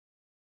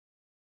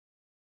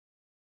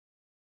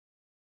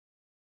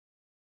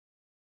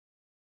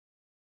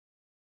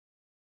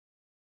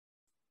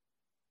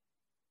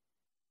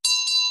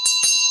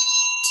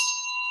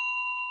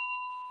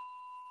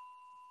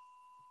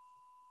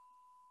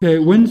Okay,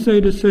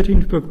 Wednesday the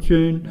 13th of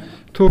June,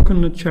 talk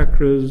on the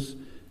chakras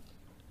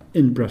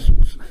in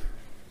Brussels.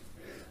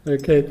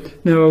 Okay,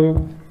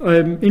 now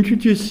I'm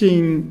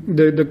introducing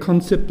the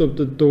concept of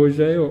the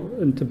Dorje,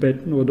 or in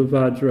Tibetan, or the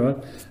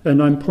Vajra,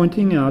 and I'm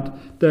pointing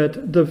out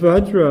that the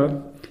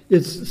Vajra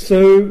is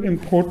so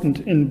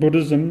important in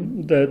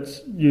Buddhism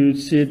that you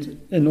see it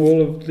in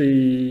all of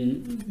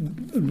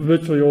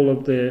virtually all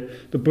of the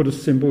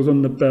Buddhist symbols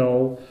on the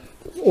bell.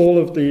 All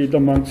of the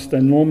monks,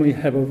 they normally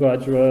have a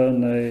Vajra,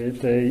 and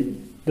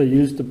they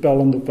use the bell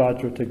and the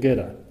Vajra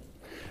together.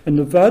 And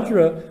the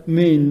Vajra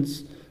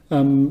means,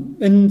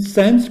 in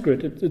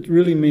Sanskrit, it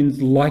really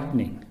means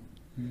lightning.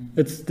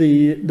 It's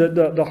the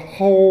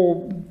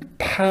whole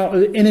power,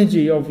 the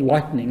energy of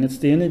lightning. It's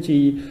the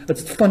energy,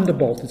 it's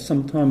thunderbolt is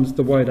sometimes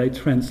the way they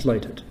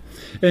translate it.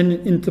 And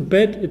in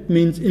Tibet, it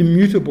means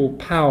immutable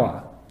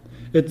power.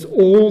 It's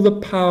all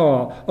the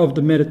power of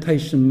the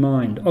meditation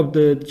mind, of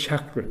the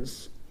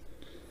chakras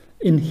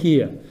in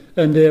here.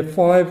 And there are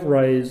 5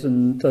 rays,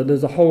 and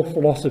there's a whole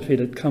philosophy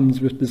that comes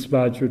with this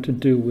Vajra to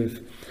do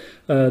with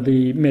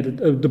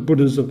the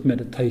Buddhas of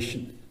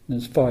meditation.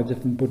 There's 5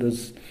 different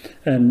Buddhas,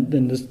 and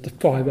then there's the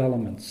 5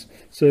 elements.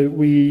 So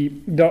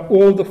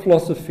all the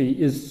philosophy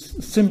is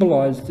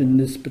symbolized in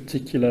this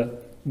particular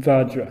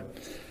Vajra.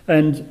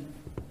 And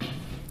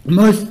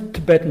most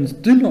Tibetans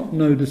do not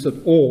know this at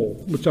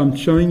all, which I'm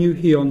showing you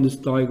here on this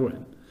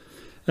diagram.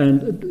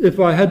 And if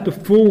I had the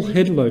full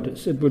head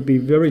lotus, it would be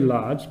very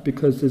large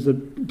because there's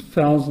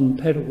 1,000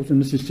 petals, and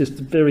this is just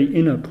the very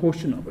inner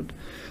portion of it.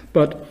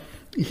 But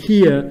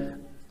here,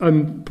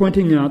 I'm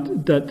pointing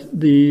out that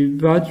the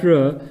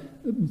Vajra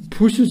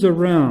pushes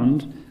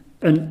around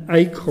an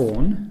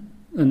acorn,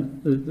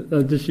 and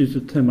I just use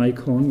the term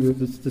acorn,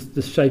 it's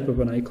the shape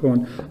of an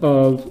acorn,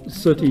 of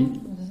 30,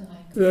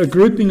 a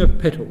grouping of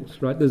petals,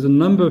 right? There's a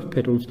number of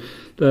petals.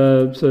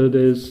 So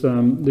there's,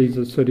 these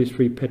are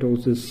 33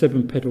 petals, there's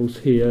 7 petals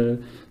here,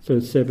 so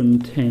 7,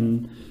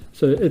 10.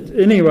 So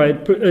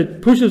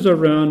it pushes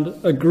around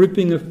a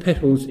grouping of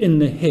petals in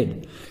the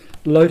head,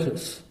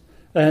 lotus.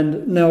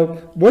 And now,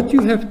 what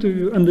you have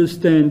to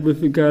understand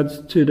with regards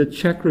to the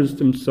chakras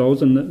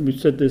themselves, and we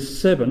said there's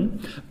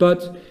 7,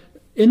 but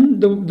in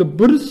the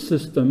Buddhist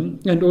system,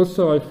 and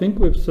also I think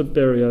with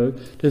Saberio,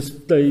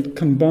 they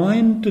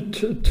combine the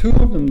two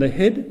of them, the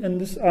head and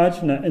this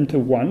ajna, into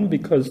one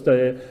because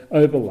they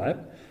overlap,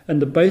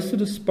 and the base of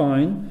the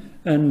spine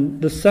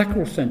and the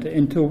Sacral Centre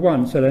into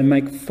one, so they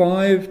make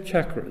 5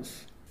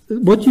 chakras.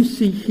 What you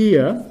see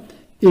here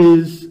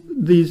is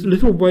these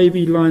little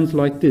wavy lines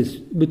like this,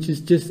 which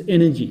is just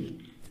energy.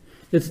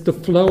 It's the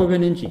flow of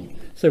energy.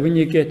 So when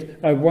you get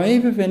a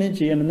wave of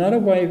energy and another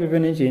wave of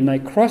energy and they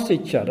cross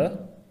each other,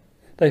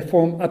 they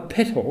form a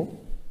petal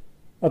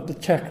of the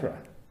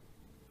chakra.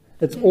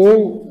 It's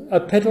all, a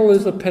petal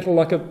is a petal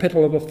like a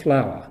petal of a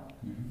flower.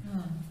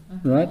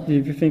 Right?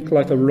 If you think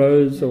like a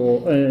rose,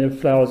 or a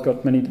flower's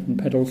got many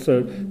different petals,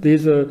 so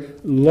these are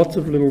lots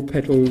of little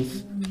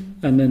petals,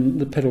 and then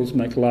the petals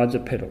make larger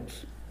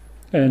petals.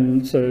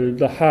 And so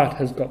the heart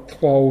has got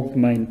 12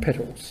 main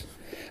petals.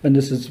 And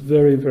this is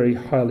very, very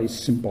highly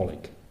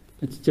symbolic.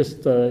 It's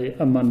just a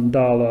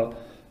mandala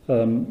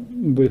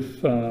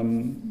with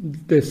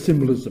their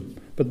symbolism.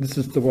 But this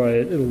is the way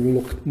it'll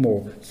look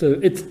more. So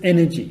it's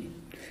energy.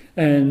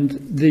 And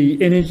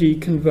the energy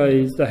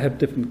conveys, they have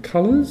different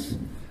colours,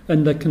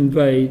 and they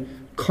convey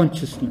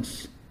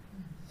consciousness.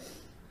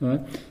 Right?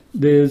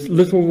 There's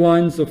little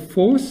lines of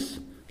force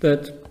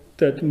that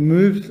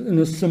move in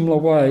a similar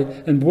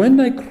way, and when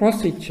they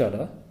cross each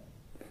other,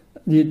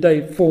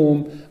 they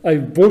form a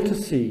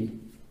vortice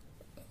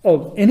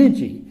of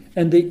energy,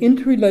 and the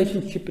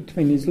interrelationship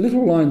between these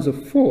little lines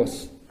of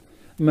force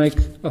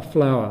makes a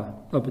flower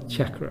of a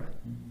chakra.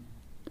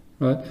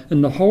 Right?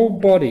 And the whole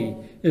body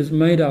is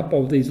made up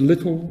of these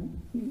little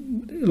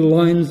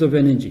lines of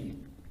energy.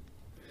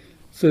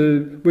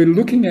 So we're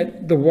looking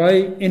at the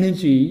way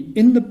energy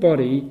in the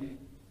body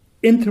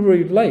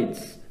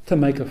interrelates to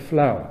make a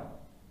flower.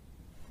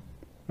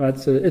 Right,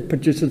 so it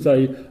produces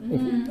a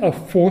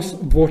force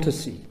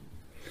vortice.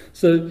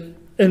 So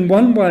in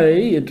one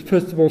way, it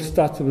first of all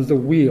starts as a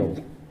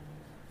wheel,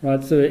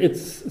 right? So it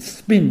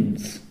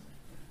spins,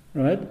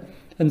 right?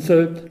 And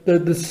so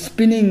the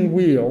spinning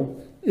wheel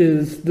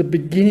is the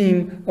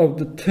beginning of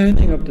the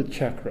turning of the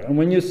chakra. And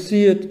when you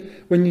see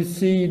it, when you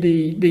see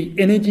the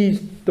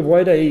energies, the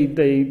way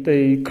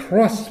they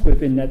cross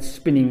within that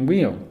spinning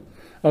wheel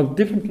of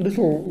different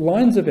little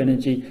lines of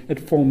energy, it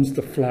forms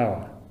the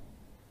flower.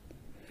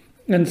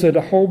 And so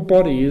the whole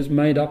body is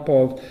made up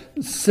of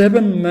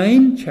 7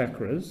 main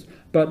chakras,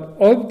 but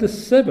of the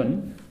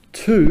 7,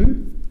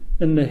 2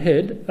 in the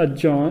head are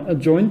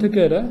joined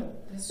together.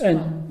 This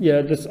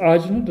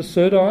ajna, the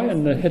third eye,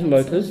 and the head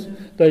lotus,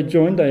 they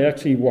join, they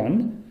actually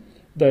one.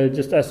 They're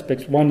just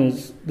aspects. One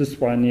is this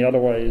way and the other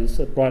way is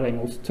at right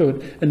angles to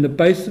it. And the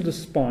base of the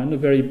spine,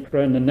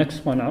 and the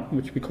next one up,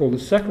 which we call the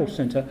Sacral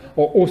Centre,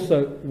 are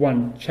also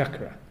one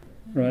chakra.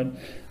 Right?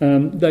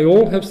 They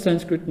all have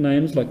Sanskrit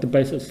names, like the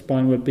base of the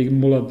spine would be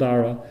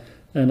Muladhara,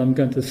 And I'm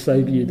going to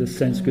save you the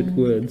Sanskrit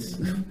words.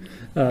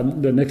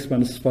 The next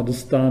one is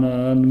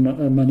Svadhisthana, and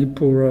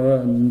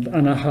Manipura, and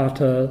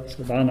Anahata.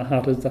 So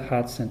Anahata is the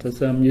heart center,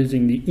 so I'm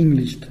using the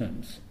English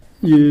terms.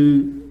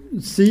 You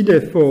see,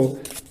 therefore,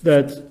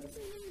 that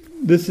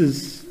this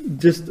is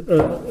just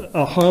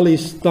a highly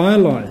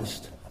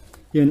stylized,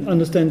 you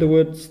understand the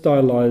word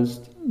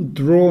stylized,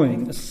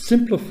 drawing, a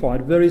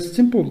simplified, very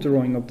simple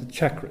drawing of the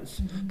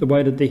chakras, the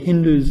way that the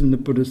Hindus and the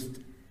Buddhists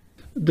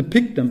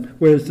depict them,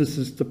 whereas this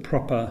is the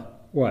proper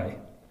way.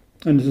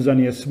 And this is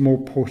only a small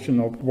portion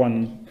of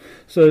one.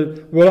 So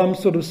what I'm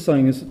sort of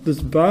saying is that this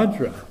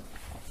Vajra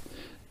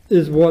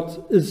is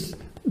what is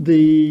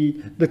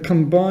the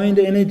combined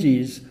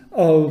energies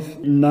of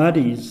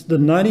nadis. The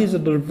nadis are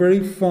the very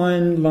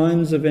fine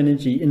lines of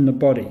energy in the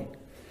body.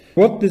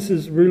 What this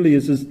is really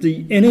is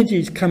the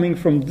energies coming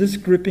from this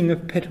gripping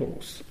of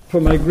petals,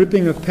 from a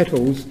gripping of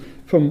petals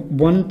from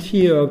one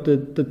tier of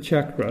the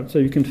chakra. So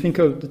you can think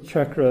of the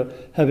chakra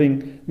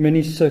having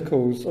many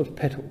circles of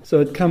petals. So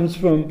it comes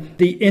from,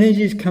 the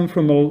energies come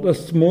from a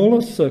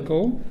smaller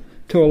circle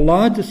to a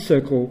larger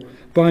circle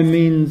by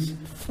means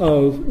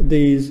of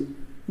these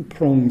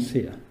prongs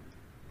here.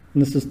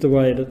 And this is the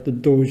way that the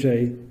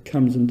dorje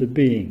comes into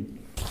being.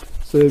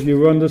 So if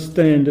you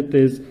understand that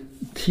there's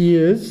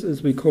tiers,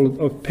 as we call it,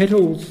 of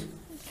petals,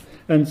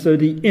 and so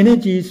the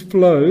energies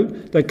flow,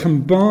 they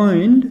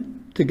combined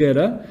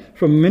together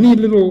from many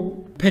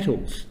little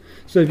petals.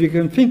 So if you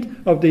can think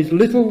of these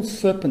little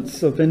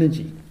serpents of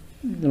energy,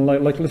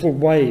 like little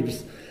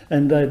waves,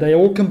 and they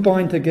all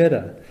combine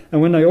together.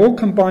 And when they all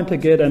combine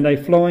together and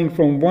they're flowing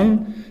from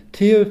one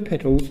tier of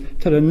petals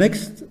to the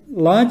next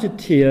larger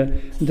tier,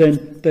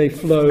 then they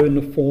flow in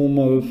the form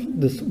of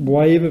this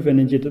wave of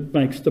energy that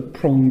makes the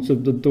prongs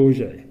of the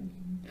dorje.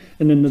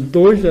 And then the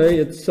dorje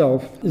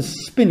itself is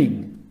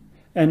spinning.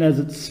 And as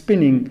it's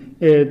spinning,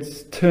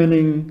 it's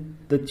turning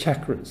the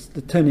chakras,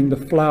 turning the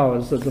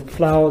flowers, that the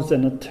flowers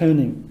then are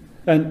turning.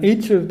 And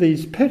each of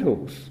these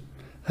petals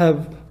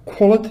have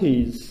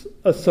qualities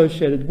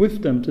associated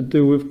with them to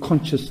do with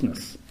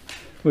consciousness,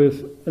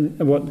 with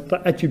what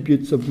the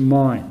attributes of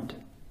mind.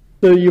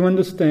 So you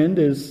understand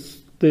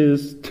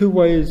there's two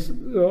ways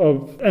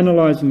of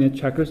analysing the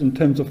chakras, in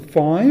terms of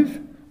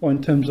 5 or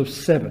in terms of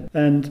 7.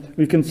 And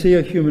we can see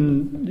a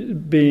human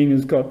being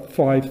has got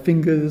 5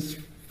 fingers,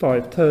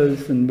 5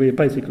 toes, and we're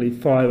basically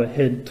 5: a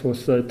head,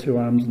 torso, 2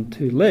 arms and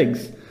 2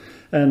 legs.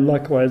 And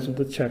likewise with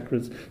the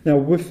chakras. Now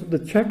with the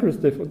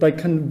chakras, therefore, they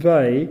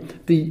convey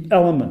the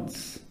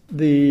elements,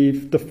 the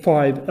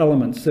 5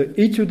 elements. So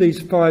each of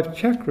these 5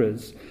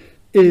 chakras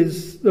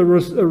is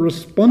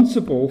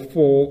responsible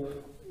for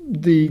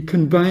the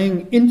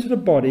conveying into the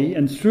body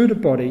and through the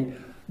body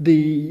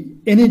the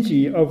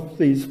energy of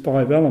these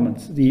 5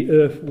 elements: the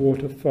earth,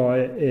 water,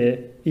 fire, air,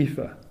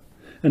 ether.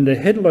 And the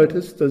head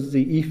lotus does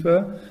the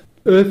ether.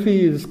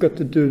 Earthy has got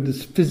to do with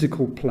this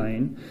physical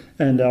plane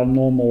and our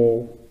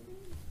normal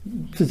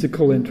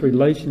physical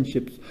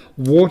interrelationships.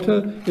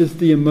 Water is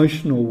the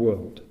emotional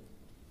world.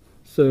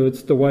 So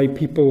it's the way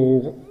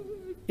people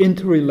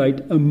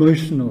interrelate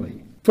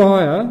emotionally.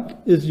 Fire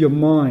is your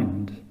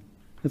mind.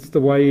 It's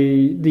the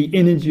way, the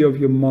energy of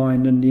your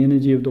mind and the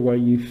energy of the way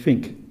you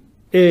think.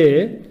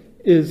 Air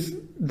is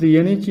the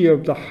energy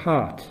of the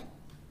heart.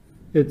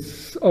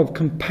 It's of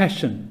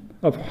compassion,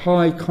 of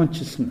high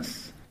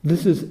consciousness.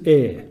 This is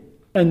air.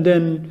 And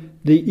then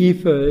the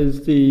ether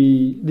is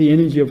the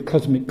energy of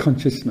cosmic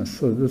consciousness.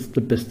 So that's the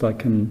best I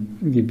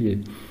can give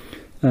you.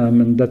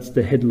 And that's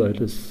the head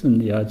lotus and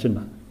the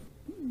ajna.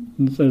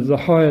 And so the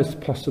highest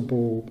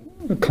possible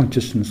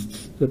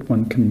consciousness that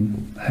one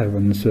can have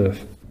on this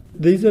earth.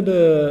 These are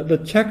the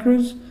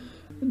chakras,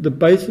 the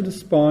base of the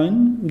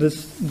spine,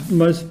 this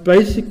most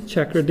basic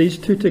chakra, these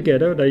two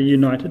together, they're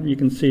united. You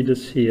can see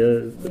this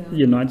here,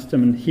 unites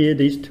them, and here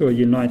these two are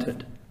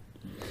united.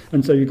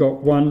 And so you've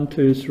got 1,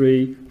 2,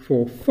 3,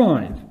 4,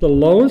 5. The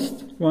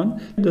lowest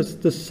one is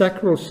the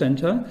Sacral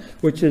Centre,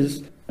 which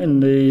is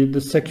in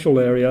the sexual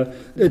area.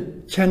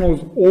 It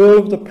channels all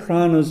of the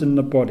pranas in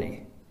the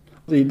body.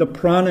 The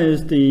prana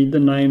is the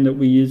name that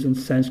we use in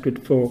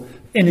Sanskrit for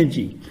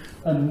energy.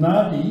 And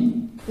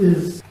nadi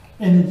is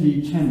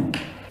energy channel.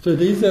 So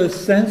these are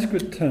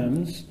Sanskrit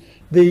terms.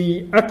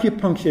 The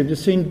acupuncture, have you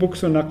seen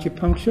books on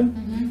acupuncture?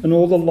 And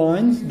all the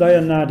lines, they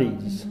are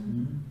nadis.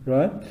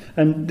 Right?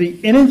 And the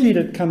energy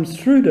that comes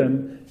through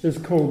them is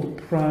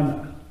called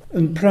prana.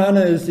 And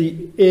prana is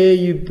the air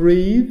you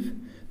breathe,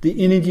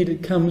 the energy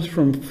that comes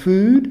from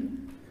food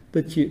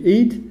that you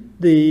eat,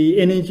 the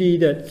energy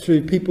that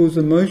through people's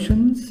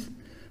emotions,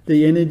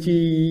 the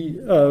energy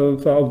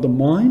of the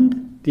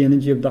mind, the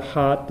energy of the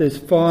heart. There's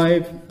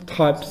 5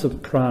 types of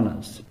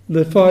pranas.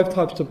 The 5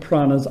 types of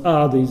pranas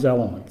are these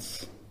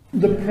elements.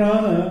 The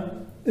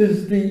prana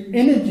is the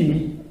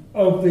energy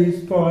of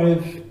these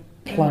 5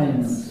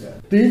 planes.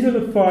 These are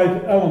the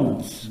 5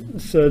 elements.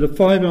 So the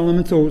 5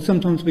 elements, or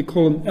sometimes we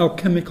call them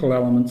alchemical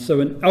elements.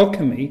 So in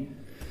alchemy,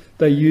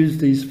 they use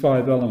these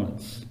 5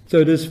 elements.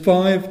 So there's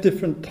 5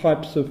 different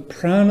types of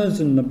pranas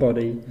in the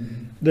body.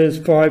 There's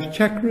 5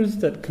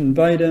 chakras that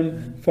convey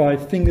them,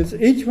 5 fingers.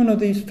 Each one of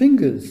these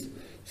fingers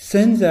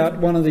sends out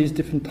one of these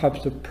different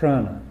types of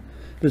prana.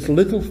 This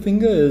little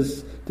finger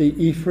is the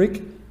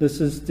efric, this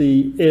is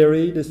the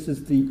airy, this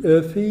is the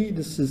earthy,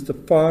 this is the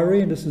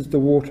fiery, and this is the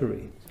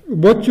watery.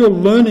 What you're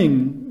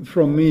learning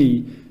from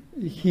me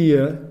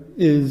here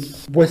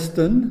is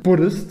Western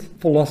Buddhist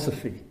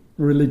philosophy,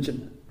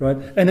 religion. Right?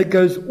 And it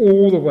goes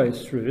all the way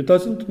through. It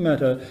doesn't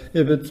matter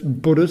if it's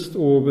Buddhist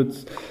or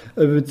if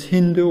it's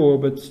Hindu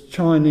or if it's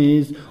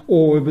Chinese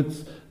or if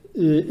it's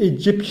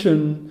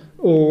Egyptian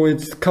or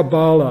it's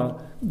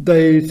Kabbalah.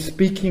 They're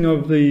speaking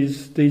of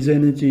these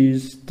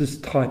energies, this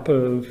type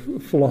of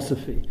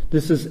philosophy.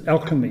 This is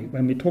alchemy.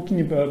 When we're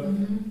talking about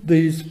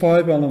these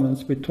 5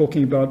 elements, we're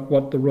talking about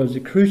what the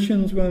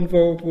Rosicrucians were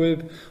involved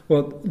with,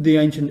 what the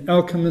ancient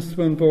alchemists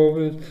were involved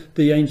with.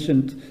 The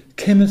ancient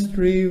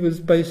chemistry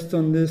was based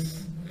on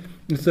this.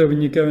 So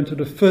when you go into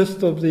the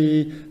first of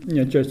the,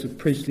 Joseph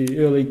Priestley,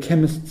 early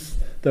chemists,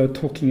 they were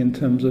talking in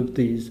terms of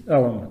these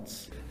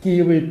elements.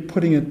 Here we're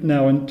putting it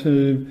now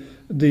into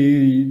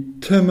the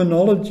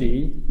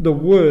terminology, the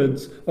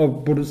words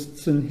of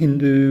Buddhists and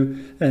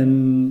Hindu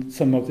and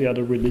some of the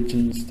other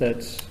religions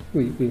that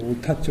we will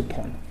touch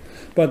upon.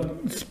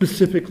 But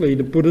specifically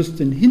the Buddhist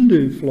and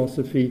Hindu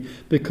philosophy,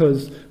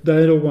 because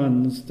they're the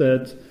ones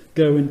that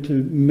go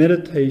into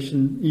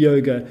meditation,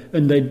 yoga,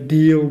 and they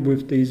deal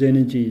with these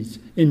energies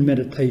in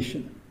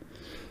meditation.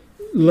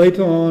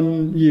 Later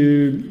on,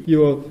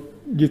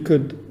 you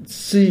could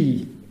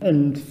see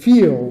and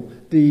feel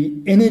the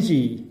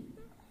energy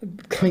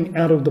coming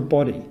out of the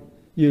body.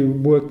 You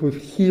work with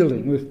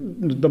healing,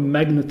 with the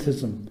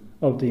magnetism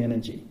of the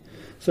energy.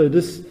 So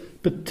this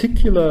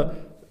particular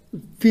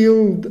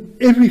field,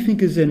 everything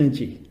is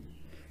energy,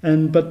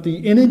 but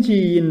the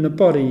energy in the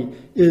body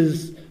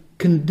is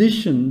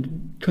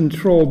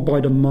controlled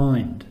by the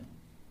mind.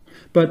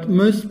 But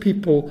most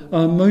people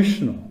are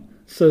emotional.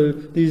 So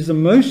these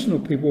emotional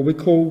people we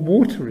call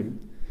watery,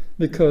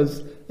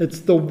 because it's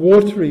the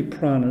watery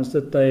pranas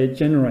that they're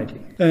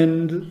generating.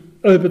 And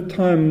over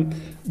time,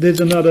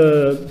 there's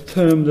another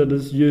term that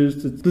is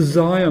used, it's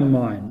desire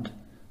mind,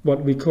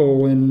 what we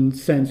call in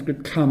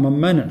Sanskrit karma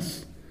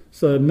manas.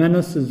 So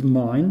manas is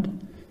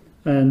mind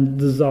and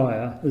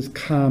desire is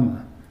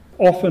karma.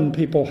 Often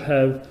people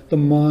have the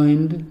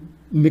mind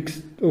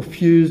mixed or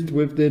fused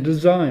with their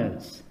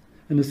desires,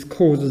 and this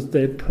causes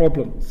their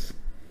problems.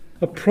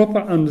 A proper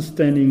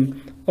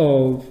understanding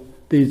of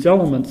these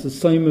elements, the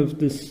same as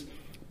this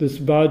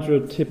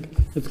Vajra tip,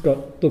 it's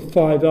got the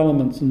 5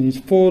 elements in these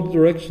 4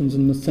 directions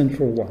in the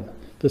central one.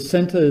 The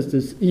center is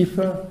this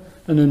ether,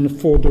 and then the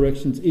 4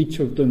 directions, each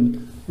of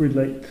them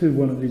relate to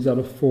one of these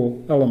other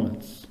 4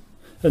 elements.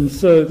 And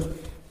so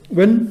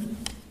when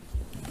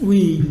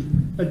we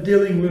are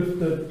dealing with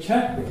the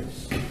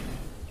chakras,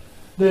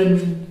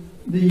 then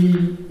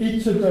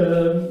each of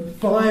the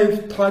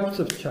 5 types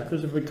of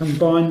chakras, if we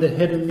combine the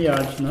head and the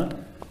ajna,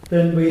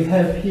 then we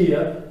have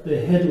here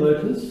the head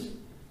lotus,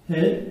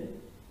 head,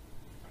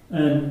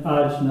 and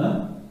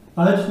ajna.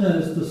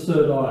 Ajna is the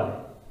 3rd eye.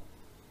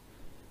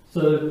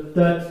 So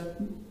that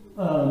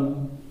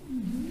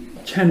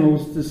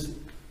channels this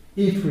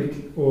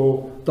efric,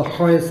 or the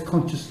highest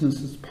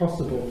consciousness as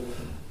possible.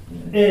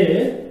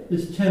 Air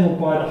is channeled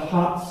by the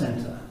heart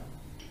center.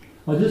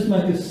 I'll just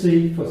make a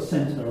C for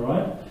center,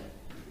 right?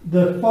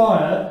 The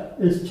fire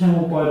is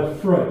channeled by the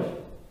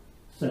throat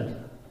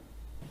center.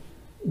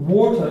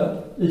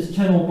 Water is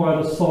channeled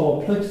by the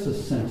solar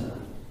plexus center.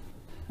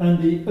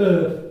 And the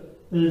earth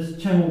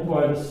is channeled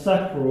by the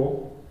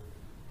sacral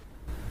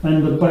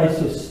and the base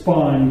of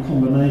spine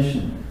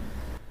combination.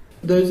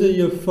 Those are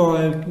your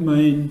 5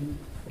 main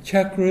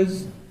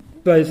chakras.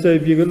 So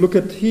if you look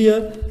at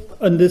here,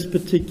 in this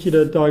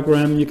particular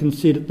diagram, you can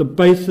see that the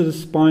base of the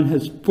spine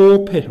has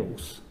 4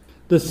 petals.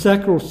 The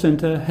sacral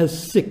center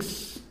has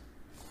 6.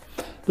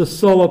 The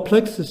solar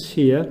plexus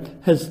here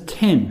has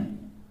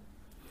 10.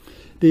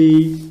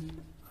 The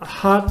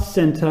heart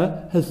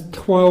center has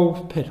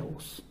 12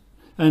 petals.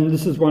 And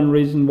this is one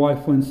reason why,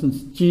 for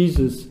instance,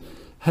 Jesus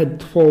had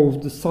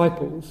 12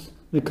 disciples,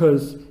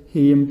 because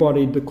he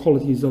embodied the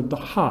qualities of the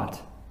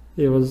heart.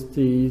 He was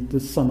the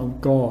Son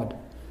of God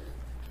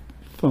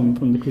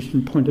from the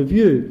Christian point of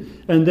view.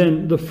 And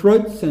then the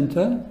throat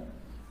center,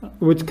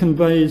 which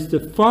conveys the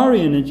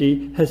fiery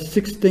energy, has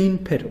 16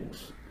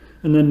 petals.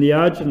 And then the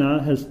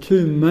ajna has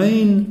 2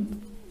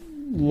 main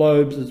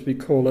lobes, as we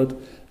call it,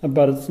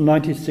 but it's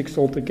 96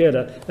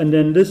 altogether. And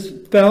then this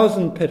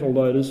 1,000-petal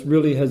lotus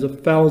really has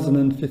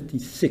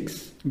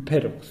 1,056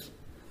 petals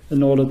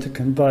in order to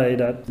convey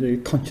that the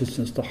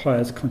consciousness, the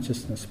highest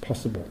consciousness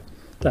possible,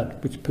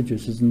 that which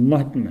produces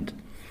enlightenment.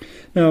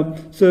 Now,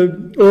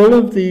 so all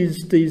of these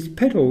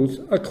petals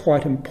are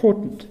quite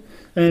important.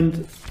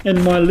 And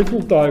in my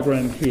little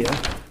diagram here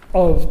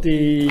of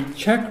the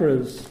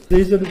chakras,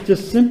 these are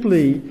just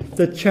simply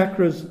the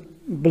chakras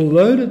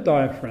below the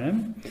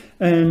diaphragm,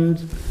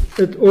 and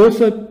it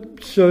also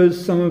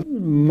shows some of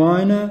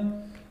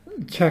minor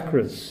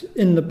chakras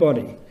in the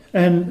body,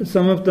 and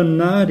some of the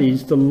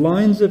nadis, the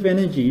lines of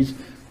energies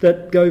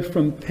that go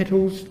from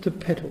petals to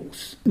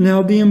petals.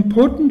 Now, the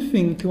important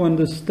thing to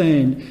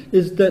understand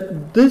is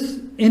that this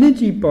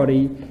energy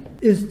body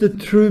is the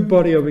true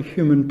body of a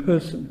human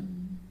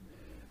person.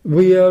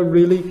 We are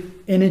really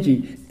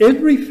energy.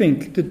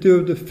 Everything to do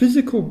with the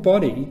physical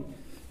body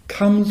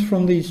comes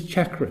from these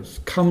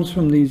chakras, comes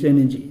from these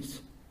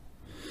energies.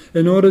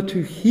 In order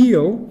to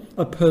heal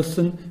a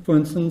person, for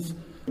instance,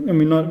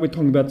 we're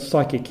talking about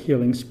psychic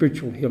healing,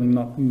 spiritual healing,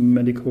 not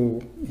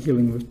medical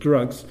healing with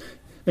drugs.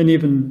 And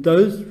even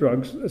those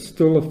drugs are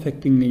still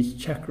affecting these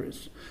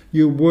chakras.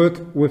 You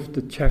work with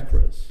the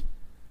chakras.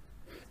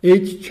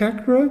 Each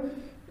chakra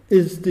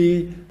is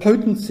the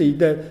potency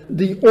that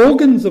the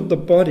organs of the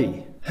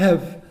body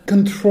have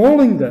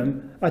controlling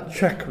them a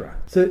chakra.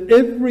 So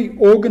every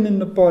organ in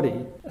the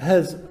body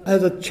has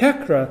a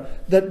chakra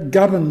that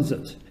governs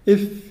it.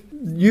 If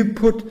you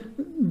put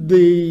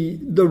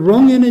the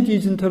wrong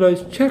energies into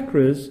those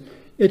chakras,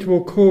 it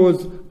will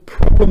cause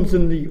problems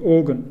in the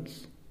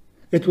organs.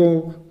 It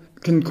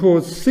can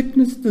cause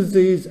sickness,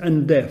 disease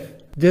and death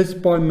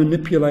just by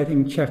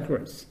manipulating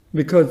chakras,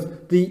 because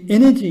the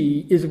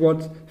energy is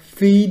what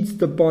feeds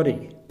the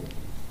body.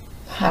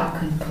 How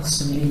can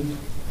possibly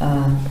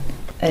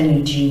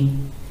energy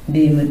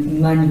be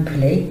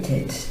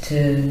manipulated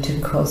to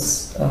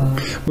cause...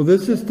 Well,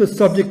 this is the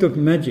subject of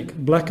magic,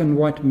 black and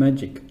white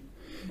magic.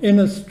 In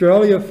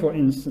Australia, for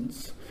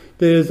instance,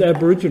 there's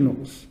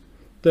Aboriginals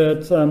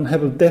that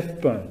have a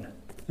death bone.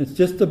 It's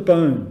just a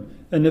bone.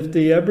 And if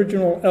the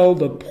Aboriginal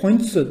elder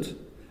points it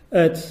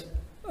at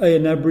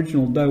an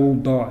Aboriginal, they will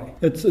die.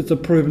 It's a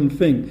proven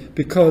thing,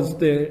 because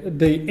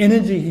the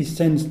energy he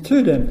sends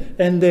to them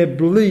and their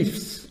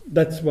beliefs,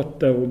 that's what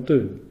they will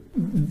do.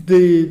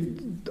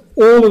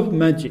 All of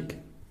magic,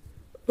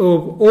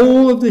 of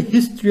all of the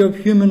history of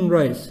human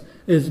race,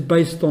 is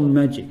based on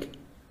magic.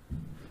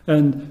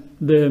 And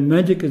the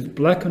magic is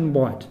black and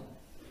white.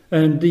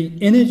 And the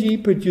energy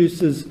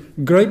produces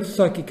great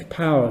psychic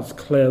powers,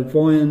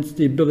 clairvoyance,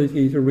 the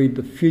ability to read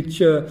the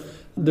future,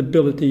 the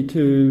ability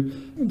to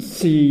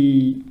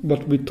see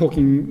what we were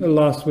talking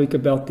last week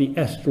about the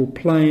astral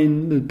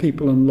plane, the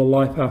people in the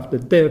life after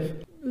death,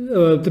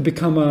 to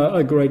become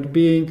a great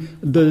being.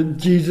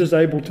 Jesus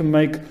able to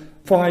make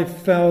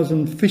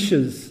 5,000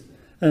 fishes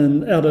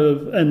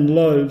and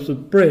loaves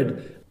of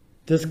bread,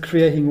 just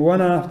creating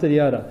one after the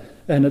other.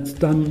 And it's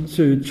done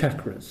through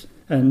chakras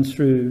and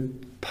through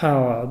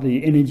power,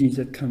 the energies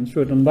that come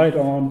through it. And later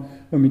on,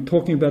 when we're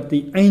talking about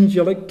the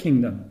angelic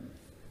kingdom,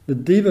 the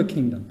Deva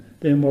kingdom,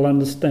 then we'll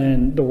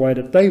understand the way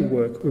that they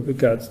work with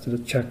regards to the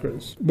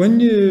chakras. When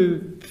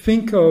you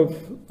think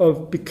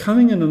of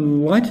becoming an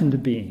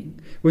enlightened being,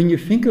 when you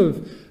think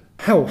of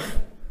health,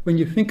 when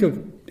you think of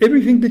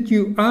everything that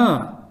you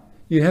are,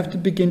 you have to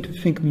begin to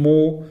think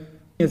more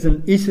as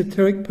an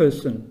esoteric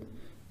person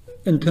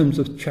in terms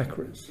of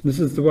chakras. This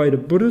is the way the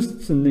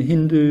Buddhists and the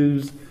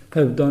Hindus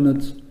have done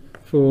it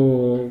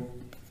for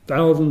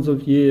thousands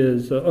of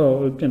years.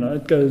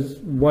 It goes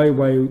way,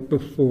 way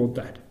before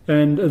that.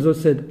 And as I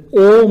said,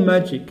 all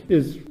magic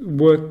is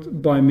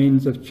worked by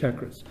means of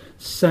chakras.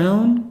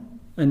 Sound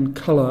and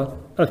colour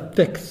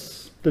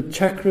affects the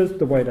chakras,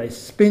 the way they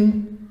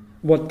spin,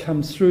 what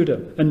comes through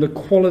them, and the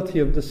quality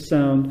of the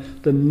sound,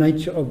 the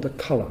nature of the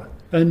colour.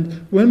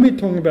 And when we're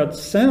talking about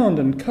sound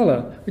and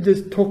colour, we're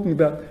just talking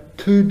about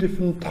two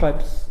different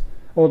types,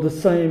 or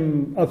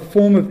a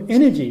form of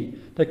energy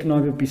that can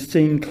either be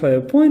seen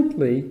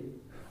clairvoyantly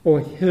or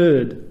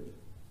heard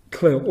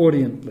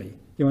clairaudiently.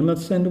 You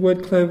understand the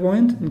word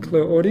clairvoyant and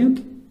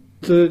clairaudient?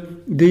 So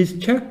these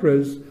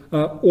chakras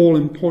are all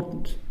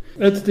important.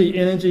 That's the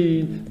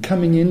energy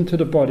coming into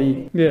the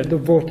body, the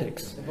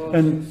vortex.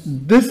 And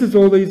this is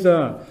all these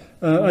are.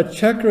 A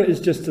chakra is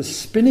just a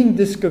spinning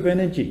disc of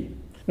energy.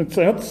 It's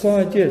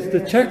outside, yes. The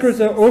chakras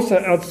are also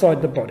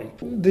outside the body.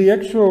 The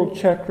actual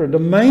chakra, the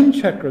main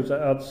chakras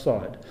are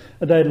outside.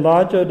 They're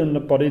larger than the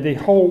body. The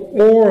whole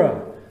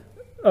aura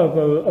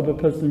of a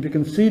person, if you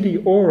can see the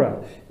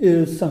aura,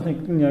 is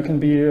something, can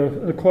be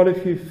quite a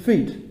few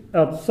feet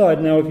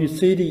outside. Now, if you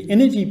see the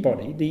energy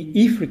body, the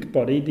efric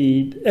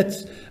body,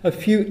 it's a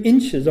few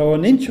inches or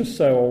an inch or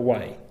so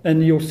away.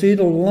 And you'll see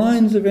the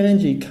lines of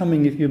energy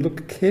coming if you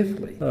look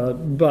carefully.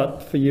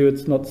 But for you,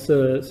 it's not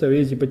so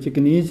easy. But you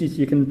can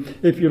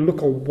if you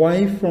look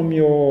away from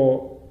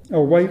your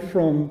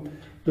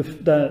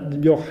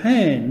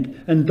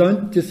hand and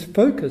don't just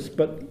focus,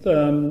 but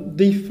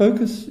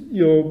defocus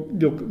your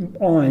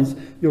eyes,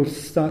 you'll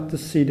start to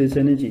see these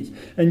energies.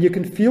 And you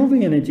can feel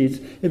the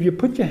energies if you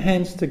put your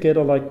hands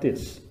together like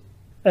this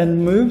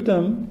and move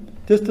them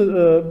just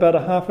about a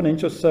half an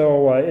inch or so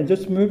away, and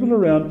just move it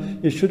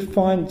around. You should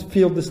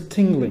feel this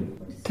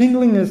tingling.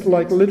 Tingling is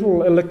like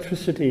little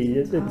electricity.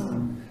 It's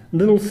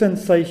little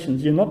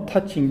sensations. You're not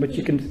touching, but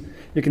you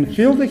can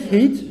feel the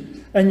heat,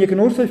 and you can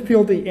also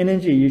feel the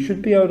energy. You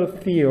should be able to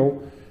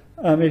feel,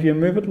 if you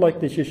move it like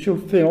this, you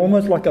should feel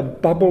almost like a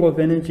bubble of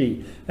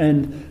energy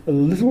and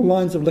little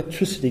lines of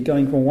electricity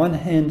going from one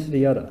hand to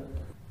the other.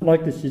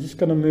 Like this, you're just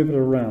going to move it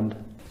around.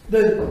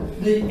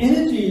 The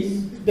energy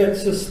that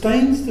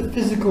sustains the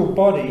physical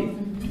body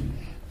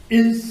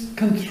is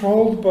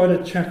controlled by the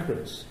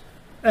chakras.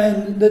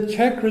 And the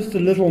chakras, the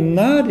little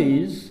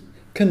nadis,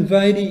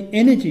 convey the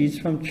energies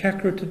from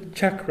chakra to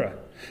chakra.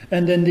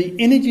 And then the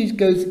energies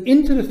goes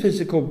into the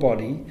physical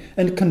body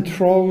and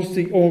controls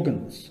the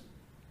organs.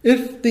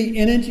 If the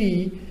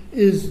energy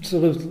is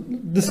sort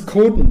of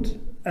discordant,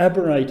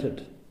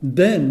 aberrated,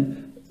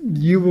 then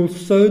you will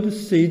sow the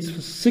seeds for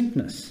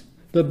sickness.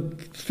 The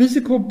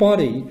physical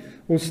body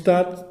will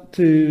start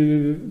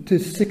to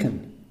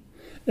sicken.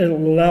 It'll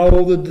allow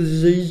all the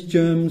disease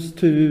germs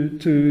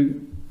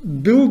to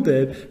build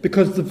there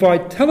because the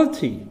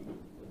vitality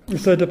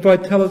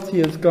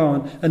is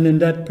gone, and then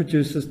that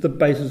produces the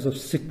basis of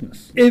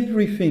sickness.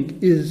 Everything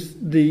is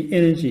the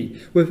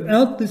energy.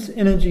 Without this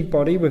energy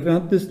body,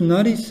 without this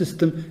nadi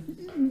system,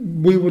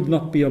 we would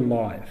not be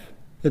alive.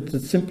 It's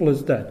as simple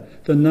as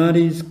that. The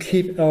nadis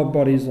keep our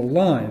bodies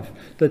alive.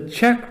 The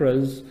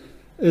chakras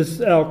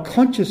is our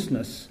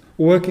consciousness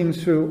working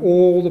through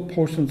all the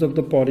portions of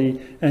the body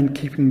and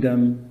keeping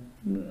them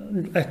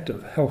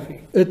active,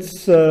 healthy.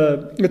 It's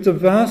a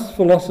vast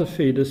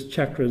philosophy, this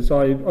chakras.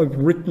 I've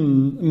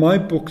written my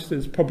books.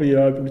 I've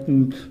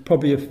written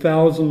probably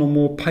 1,000 or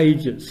more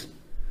pages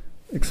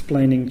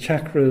explaining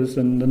chakras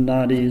and the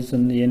nadis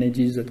and the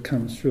energies that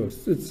come through.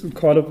 It's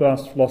quite a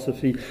vast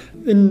philosophy.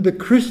 In the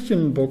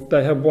Christian book,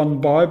 they have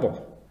one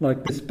Bible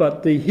like this,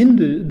 but the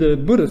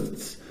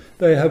Buddhists,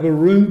 they have a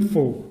room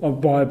full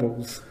of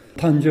Bibles.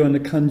 Tanjore and the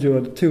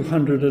Kanjore,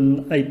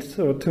 208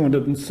 or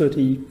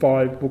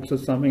 235 books or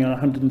something, and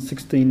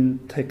 116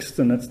 texts,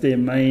 and that's their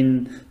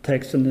main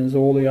text, and there's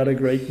all the other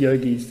great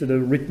yogis that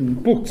have written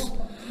books.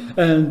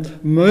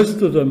 And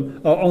most of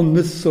them are on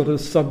this sort of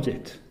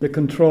subject, the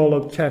control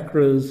of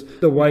chakras,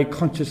 the way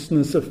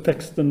consciousness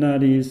affects the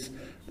nadis,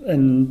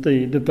 and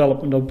the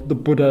development of the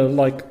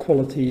Buddha-like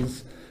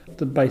qualities,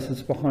 the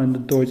basis behind the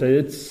Dojo.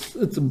 It's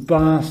a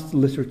vast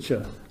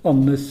literature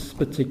on this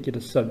particular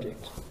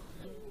subject.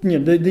 Yeah,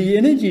 the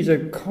energies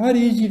are quite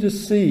easy to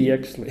see,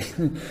 actually.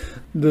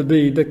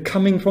 the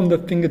coming from the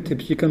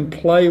fingertips, you can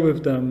play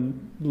with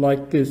them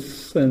like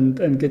this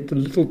and get the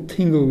little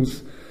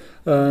tingles.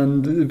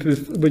 And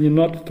when you're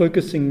not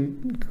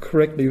focusing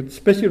correctly,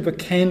 especially with a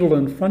candle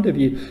in front of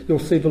you, you'll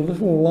see the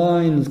little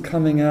lines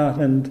coming out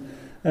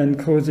and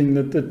causing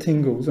the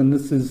tingles. And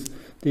this is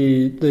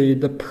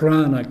the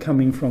prana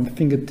coming from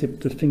fingertip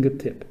to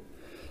fingertip.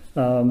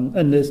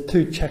 And there's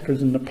 2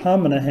 chakras in the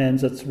palm of the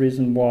hands. That's the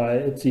reason why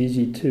it's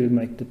easy to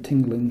make the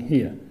tingling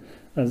here,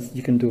 as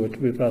you can do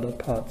it with other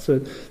parts. So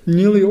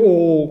nearly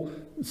all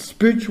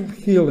spiritual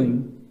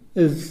healing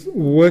is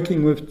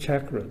working with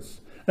chakras.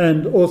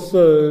 And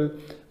also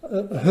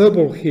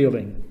herbal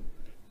healing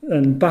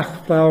and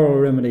Bach flower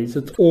remedies.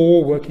 It's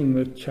all working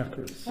with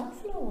chakras. Bach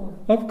flower?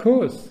 Of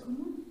course.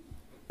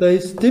 They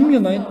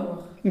stimulate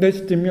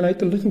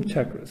the little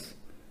chakras.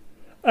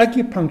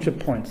 Acupuncture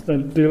points, they're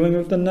dealing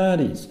with the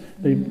nadis.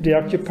 The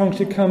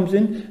acupuncture comes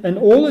in, and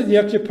all that the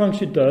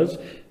acupuncture does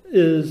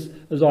is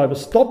either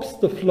stops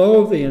the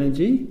flow of the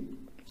energy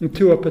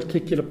into a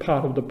particular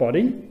part of the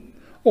body,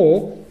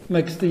 or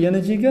makes the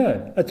energy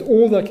go. That's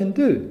all they can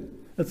do.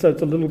 And so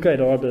it's a little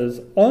gate, either is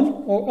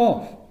on or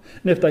off.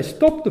 And if they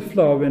stop the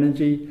flow of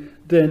energy,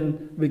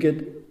 then we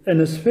get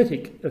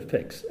anesthetic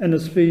effects.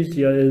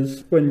 Anesthesia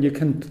is when you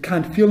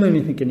can't feel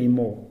anything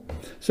anymore.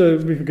 So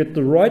if you get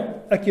the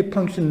right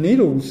acupuncture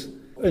needles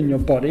in your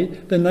body,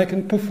 then they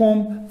can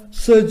perform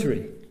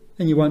surgery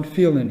and you won't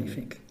feel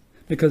anything,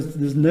 because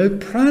there's no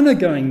prana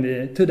going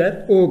there to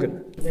that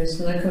organ.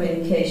 There's no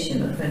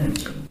communication of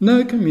energy.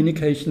 No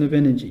communication of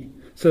energy.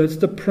 So it's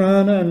the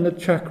prana and the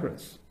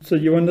chakras. So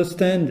you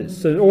understand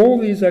this. So all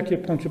these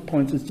acupuncture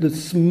points is the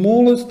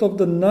smallest of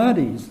the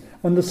nadis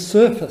on the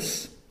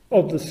surface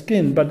of the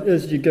skin, but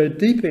as you go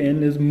deeper in,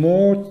 there's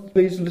more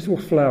these little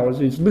flowers,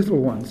 these little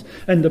ones,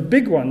 and the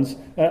big ones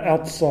are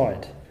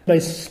outside.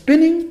 They're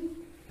spinning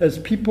as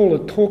people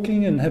are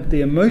talking and have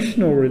the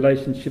emotional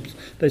relationships.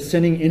 They're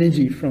sending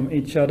energy from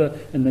each other,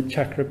 and the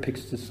chakra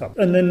picks this up.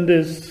 And then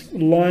there's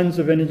lines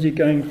of energy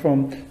going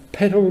from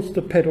petals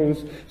to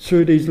petals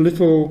through these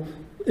little.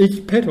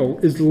 Each petal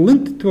is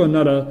linked to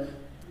another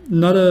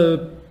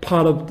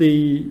part of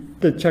the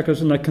chakras,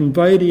 and they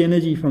convey the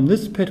energy from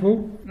this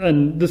petal.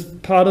 And this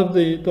part of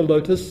the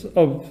lotus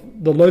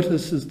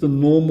is the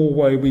normal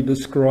way we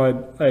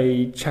describe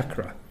a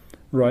chakra,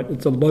 right?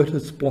 It's a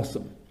lotus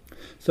blossom.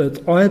 So it's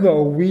either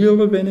a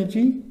wheel of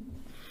energy,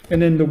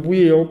 and then the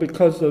wheel,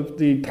 because of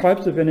the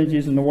types of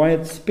energies and the way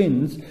it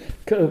spins,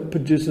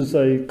 produces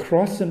a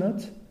cross in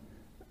it,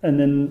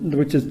 and then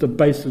which is the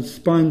base of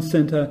spine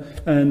center,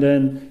 and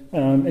then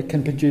it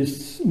can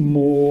produce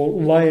more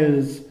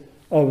layers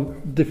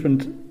of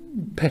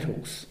different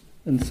petals.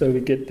 And so we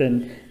get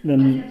then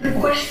A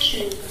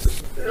question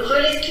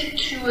related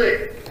to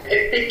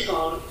a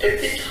petal. A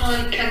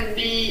petal can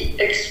be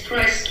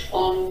expressed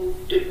on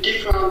the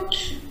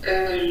different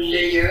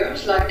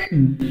layers, like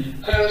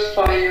earth,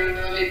 fire,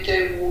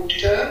 ether,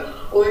 water,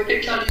 or a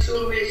petal is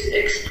always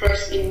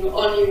expressed in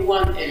only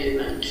one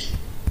element.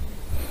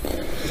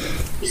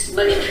 It's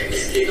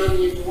manifested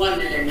only in one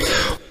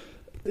element.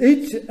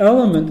 Each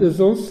element is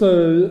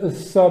also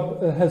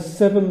has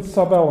 7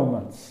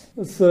 sub-elements.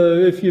 So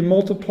if you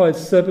multiply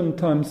 7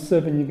 times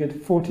 7, you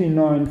get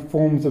 49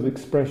 forms of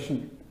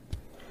expression.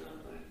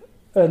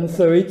 And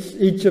so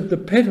each of the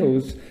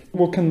petals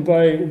will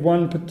convey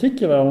one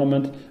particular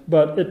element,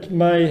 but it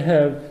may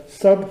have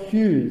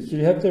sub-hues.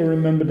 You have to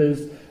remember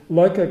there's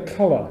like a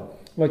colour,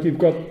 like you've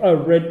got a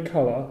red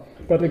colour,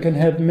 but it can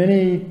have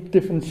many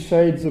different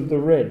shades of the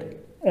red.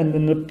 And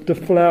then the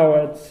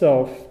flower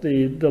itself,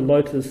 the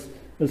lotus,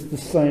 is the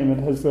same. It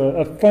has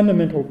a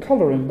fundamental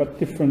colouring, but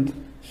different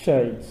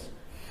shades.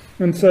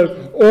 And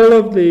so all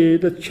of the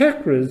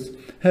chakras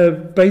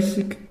have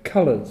basic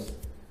colours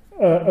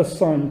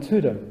assigned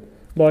to them.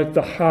 Like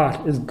the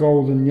heart is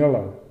golden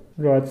yellow,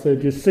 right? So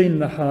if you've seen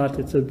the heart,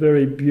 it's a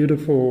very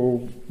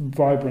beautiful,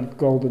 vibrant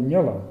golden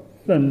yellow.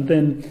 And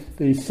then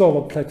the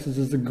solar plexus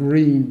is a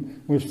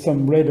green with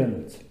some red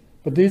in it.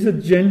 But these are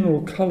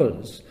general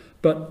colours.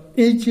 But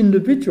each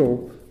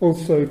individual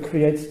also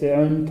creates their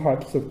own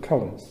types of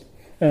colours,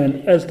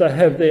 and as they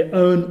have their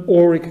own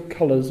auric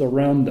colours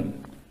around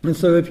them. And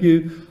so if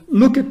you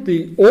look at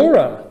the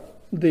aura,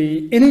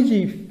 the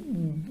energy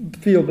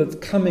field that's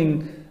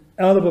coming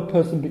out of a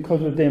person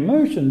because of their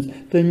emotions,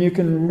 then you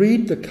can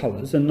read the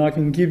colours, and I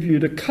can give you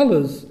the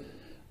colours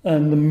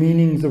and the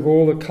meanings of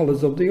all the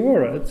colours of the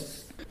aura.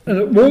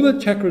 And all the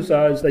chakras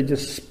are is they're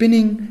just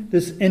spinning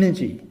this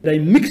energy. They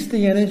mix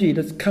the energy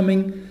that's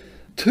coming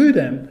to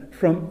them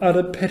from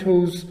other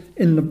petals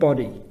in the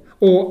body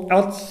or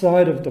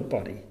outside of the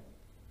body,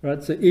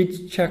 right? So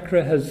each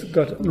chakra has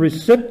got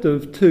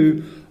receptive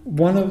to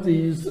one of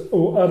these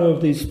or other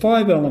of these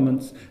 5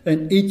 elements,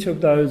 and each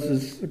of those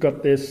has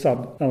got their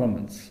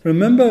sub-elements.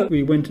 Remember,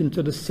 we went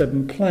into the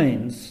 7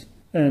 planes,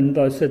 and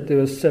I said there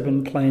were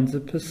 7 planes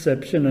of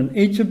perception, and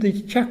each of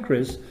these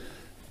chakras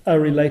are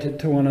related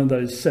to one of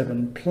those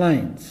 7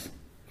 planes.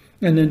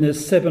 And then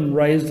there's 7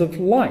 rays of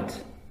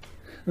light.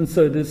 And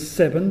so there's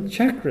 7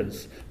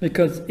 chakras,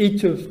 because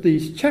each of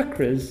these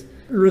chakras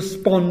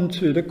respond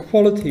to the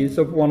qualities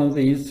of one of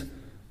these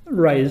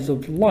rays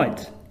of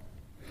light.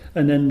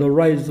 And then the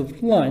rays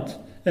of light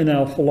in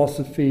our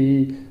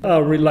philosophy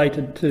are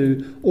related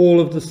to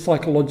all of the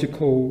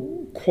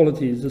psychological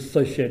qualities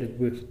associated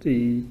with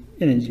the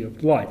energy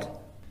of light.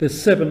 The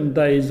 7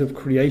 days of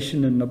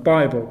creation in the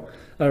Bible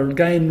are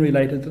again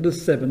related to the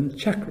 7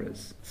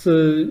 chakras.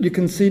 So you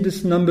can see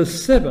this number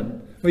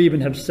 7. We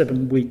even have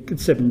 7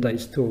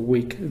 days to a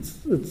week.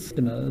 It's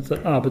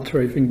an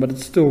arbitrary thing, but it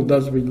still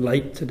does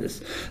relate to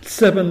this.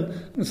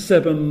 7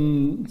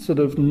 sort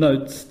of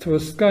notes to a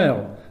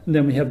scale, and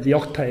then we have the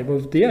octave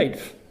of the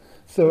 8th.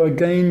 So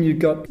again, you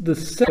got the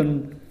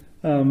 7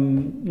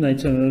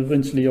 nature, and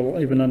eventually you'll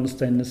even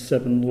understand the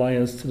 7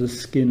 layers to the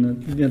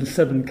skin. The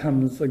 7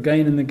 comes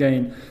again and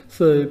again.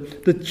 So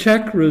the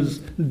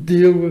chakras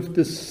deal with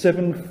this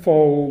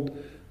 7-fold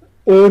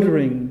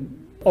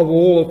ordering of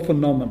all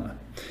phenomena.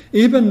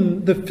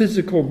 Even the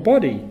physical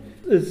body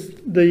is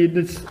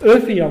this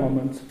earthy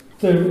element.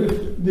 So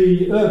if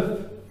the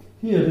earth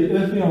here, the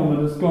earthy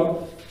element has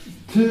got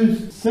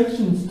 2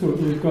 sections to it.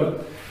 We've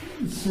got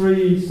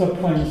 3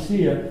 subplanes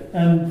here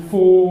and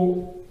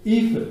 4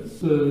 ethers,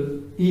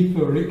 the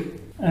etheric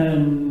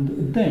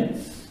and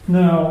dense.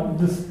 Now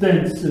this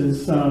dense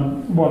is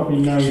what we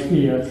know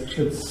here.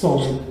 It's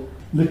solid,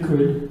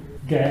 liquid,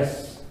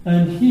 gas,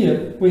 and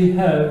here we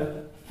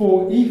have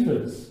 4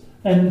 ethers.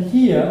 And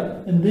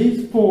here, in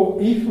these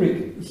 4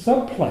 etheric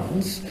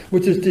subplanes,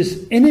 which is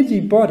this energy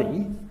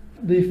body,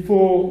 the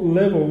 4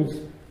 levels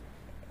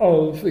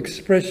of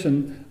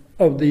expression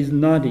of these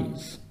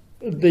nadis.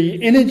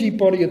 The energy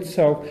body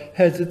itself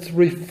has its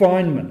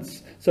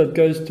refinements. So it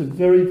goes to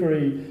very,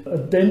 very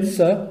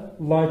denser,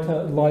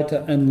 lighter,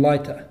 lighter, and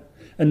lighter.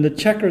 And the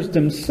chakras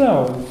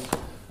themselves,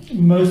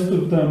 most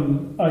of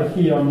them are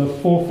here on the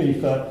 4th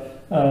ether.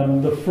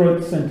 The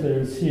throat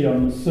center is here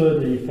on the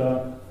 3rd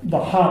ether. The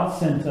heart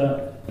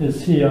center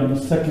is here on the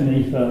 2nd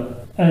ether,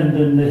 and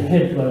then the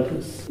head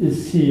lotus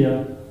is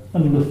here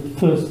on the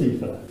 1st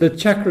ether. The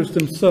chakras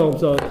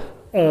themselves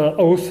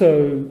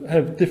also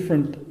have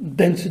different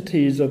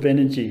densities of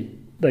energy.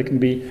 They can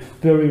be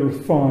very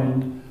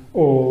refined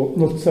or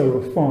not so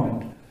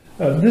refined.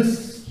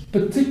 This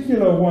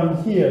particular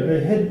one here,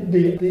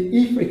 the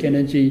etheric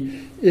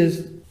energy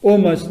is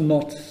almost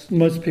not,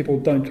 most people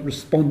don't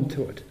respond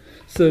to it.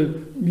 So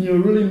you're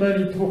really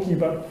mainly talking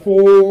about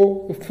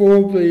four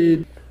of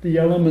the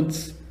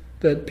elements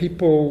that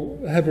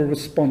people have a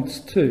response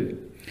to.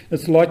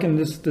 It's like in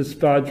this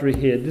Vajra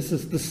here. This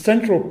is the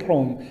central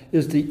prong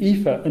is the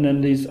ether, and then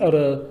these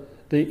other,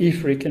 the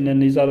etheric, and then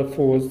these other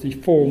 4 is the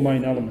 4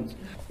 main elements.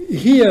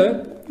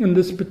 Here, in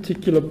this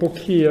particular book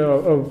here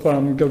of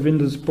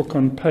Govinda's book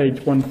on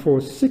page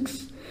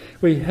 146,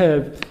 we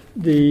have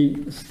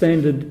the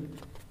standard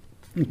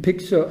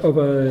picture of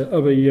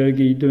a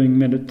yogi doing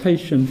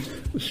meditation,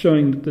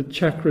 showing that the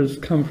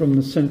chakras come from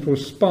the central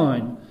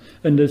spine,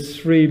 and there's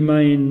 3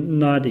 main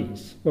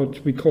nadis, what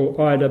we call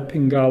Ida,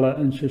 Pingala,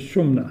 and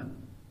Sushumna.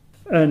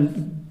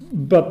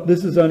 But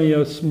this is only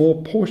a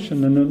small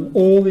portion, and then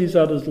all these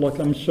others, like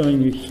I'm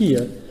showing you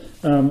here,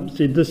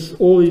 See this,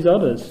 all these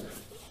others.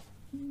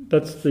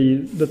 That's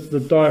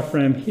the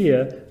diaphragm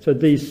here. So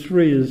these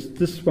three is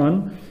this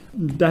one,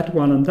 and that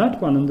one, and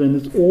then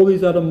there's all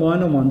these other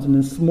minor ones and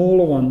then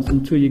smaller ones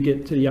until you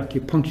get to the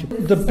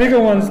acupuncture. The bigger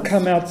ones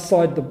come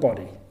outside the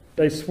body.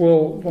 They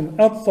swirl from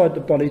outside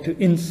the body to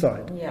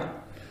inside. Yeah.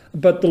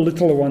 But the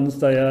littler ones,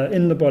 they are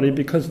in the body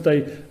because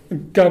they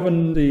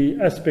govern the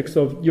aspects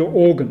of your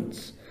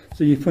organs.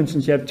 So you, for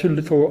instance, you have two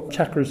little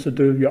chakras to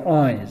do with your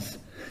eyes,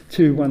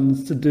 two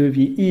ones to do with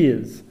your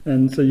ears.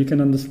 And so you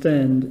can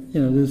understand,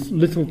 there's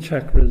little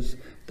chakras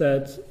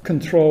that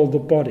control the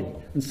body.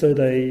 And so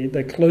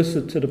they're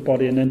closer to the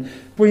body. And then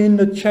between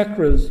the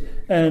chakras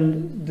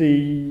and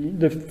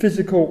the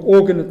physical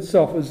organ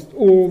itself is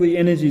all the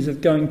energies that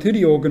are going to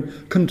the organ,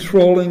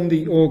 controlling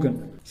the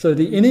organ. So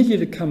the energy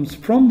that comes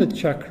from the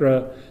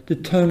chakra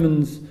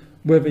determines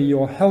whether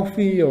you're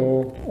healthy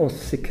or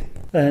sick.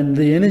 And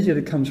the energy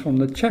that comes from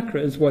the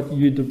chakra is what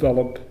you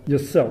develop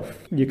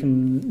yourself. You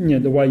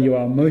can, the way you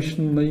are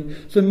emotionally.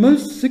 So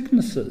most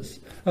sicknesses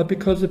are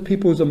because of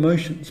people's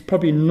emotions.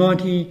 Probably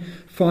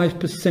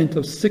 95%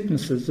 of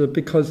sicknesses are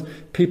because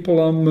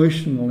people are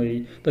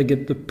emotionally. They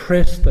get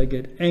depressed, they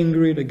get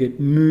angry, they get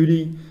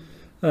moody,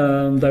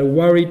 they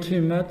worry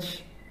too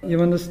much. You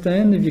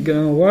understand? If you're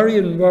going to worry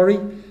and worry,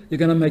 you're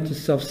going to make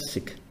yourself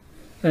sick.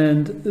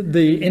 And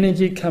the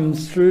energy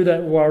comes through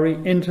that worry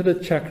into the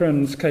chakra,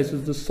 in this case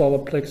it's the solar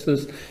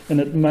plexus, and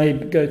it may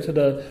go to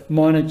the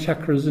minor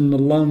chakras in the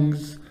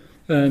lungs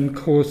and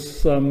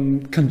cause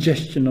some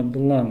congestion of the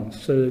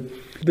lungs. So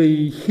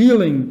the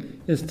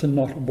healing is to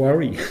not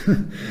worry,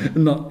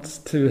 not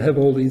to have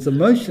all these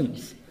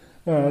emotions,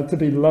 to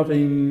be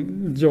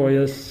loving,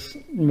 joyous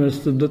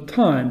most of the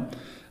time.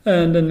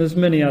 And then there's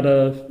many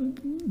other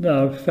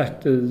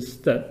factors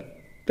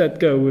that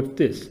go with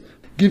this.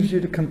 Gives you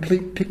the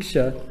complete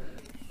picture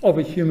of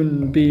a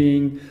human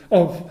being,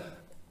 of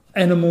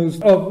animals,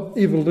 of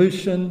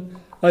evolution.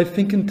 I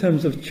think in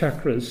terms of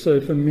chakras.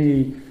 So for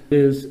me,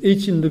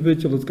 each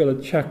individual has got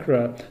a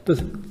chakra.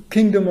 The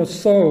kingdom of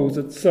souls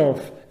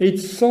itself, each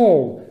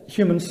soul,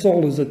 human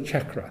soul is a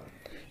chakra.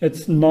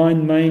 It's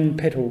 9 main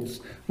petals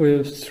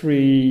with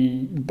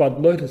 3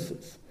 bud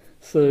lotuses.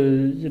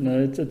 So,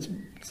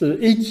 so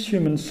each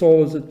human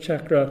soul is a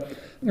chakra.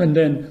 And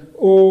then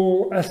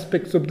all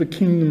aspects of the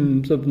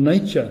kingdoms of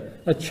nature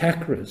are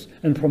chakras.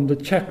 And from the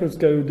chakras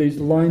go these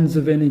lines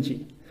of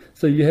energy.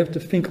 So you have to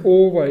think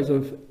always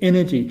of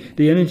energy.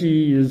 The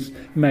energy is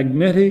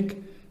magnetic,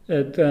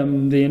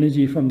 the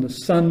energy from the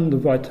sun, the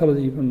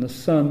vitality from the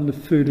sun, the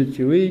food that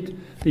you eat,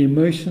 the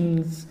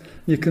emotions.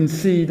 You can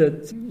see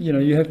that,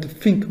 you have to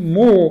think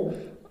more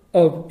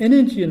of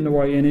energy and the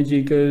way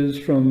energy goes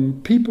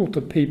from people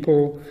to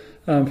people,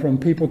 from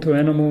people to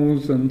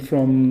animals, and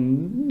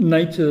from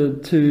nature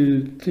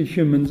to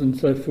humans and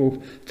so forth,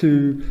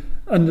 to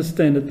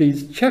understand that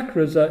these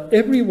chakras are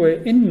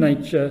everywhere in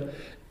nature.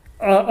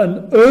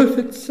 And Earth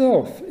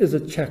itself is a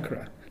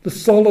chakra. The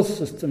solar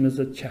system is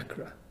a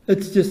chakra.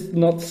 It's just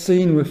not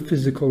seen with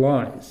physical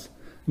eyes.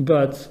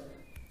 But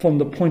from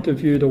the point of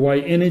view, the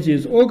way energy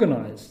is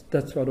organized,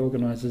 that's what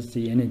organizes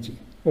the energy.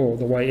 Or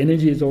the way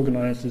energy is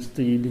organized is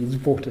these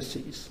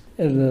vortices.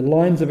 As the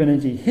lines of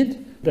energy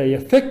hit, they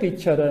affect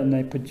each other and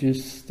they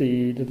produce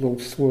the little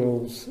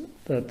swirls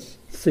that's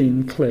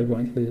seen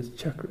clairvoyantly as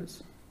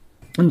chakras.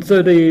 And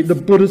so the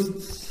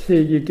Buddhists,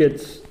 here you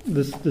get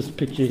this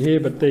picture here,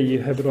 but there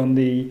you have it on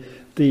the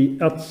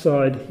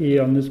outside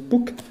here on this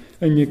book.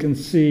 And you can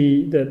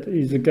see that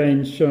he's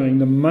again showing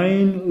the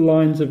main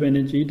lines of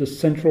energy. The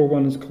central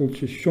one is called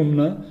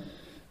Sushumna,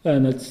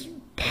 and it's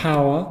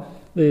power.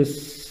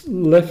 This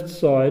left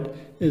side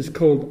is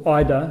called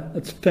Ida.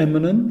 It's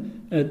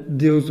feminine. It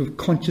deals with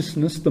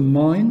consciousness, the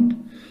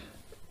mind.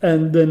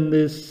 And then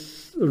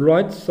this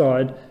right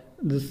side,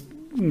 this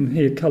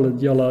here coloured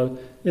yellow,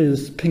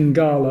 is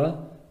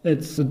Pingala.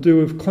 It's to do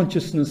with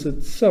consciousness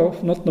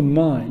itself, not the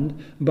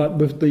mind, but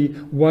with the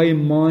way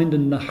mind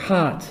and the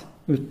heart,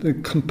 with the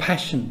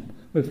compassion,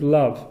 with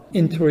love,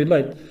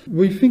 interrelate.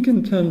 We think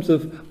in terms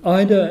of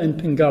Ida and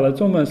Pingala.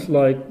 It's almost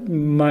like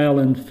male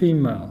and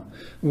female.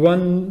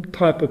 One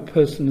type of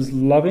person is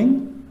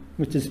loving,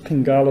 which is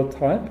Pingala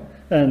type,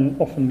 and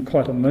often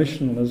quite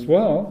emotional as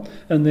well,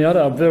 and the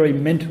other are very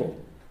mental.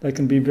 They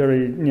can be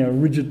very,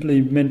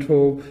 rigidly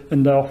mental,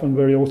 and they're often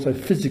very also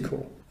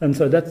physical. And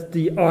so that's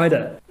the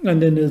Ida.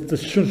 And then there's the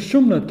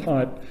Sushumna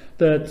type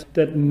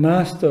that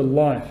master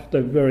life.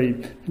 They're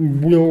very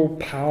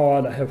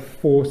willpower, they have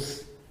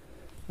force.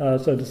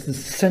 So this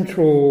is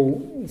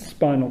Central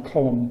Spinal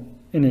Column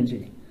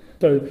energy.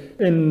 So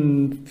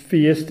in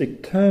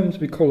theistic terms,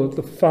 we call it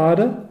the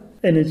Father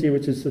energy,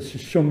 which is the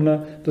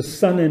Sushumna, the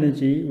Sun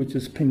energy, which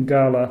is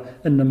Pingala,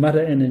 and the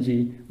Mother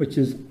energy, which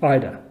is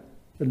Ida.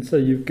 And so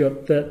you've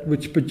got that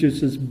which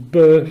produces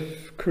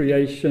birth,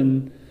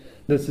 creation.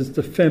 This is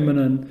the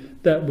feminine,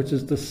 that which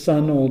is the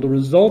sun, or the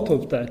result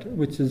of that,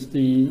 which is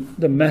the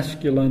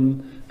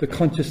masculine, the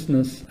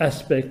consciousness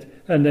aspect.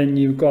 And then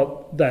you've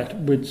got that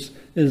which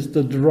is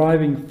the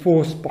driving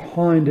force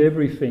behind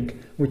everything,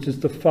 which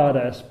is the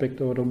Father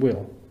aspect, or the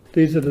will.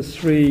 These are the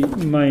three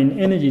main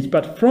energies.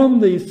 But from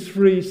these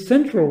three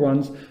central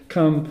ones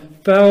come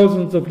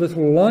thousands of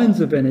little lines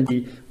of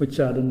energy, which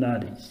are the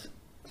nadis.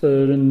 So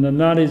in the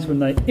nadis, when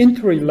they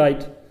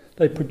interrelate,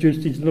 they produce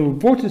these little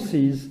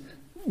vortices,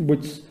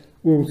 which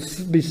will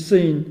be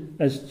seen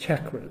as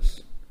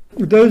chakras.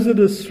 Those are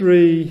the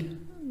three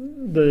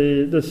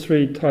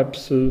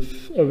types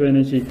of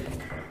energy.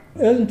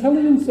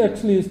 Intelligence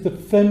actually is the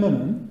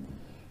feminine.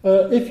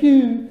 If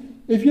you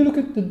look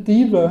at the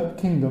Deva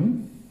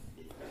kingdom,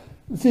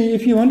 see,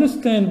 if you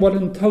understand what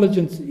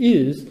intelligence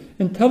is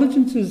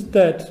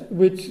that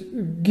which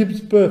gives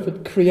birth,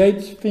 it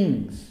creates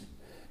things.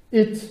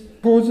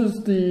 It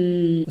causes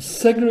the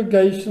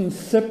segregation,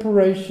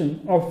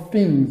 separation of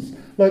things.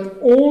 Like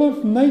all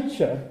of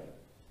nature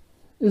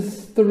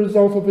is the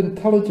result of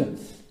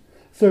intelligence.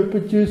 So it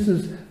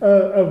produces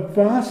a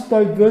vast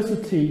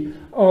diversity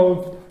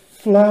of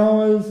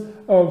flowers,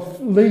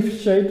 of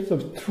leaf shapes,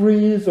 of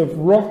trees, of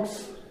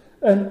rocks,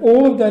 and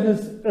all of that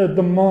is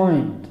the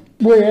mind.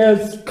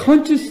 Whereas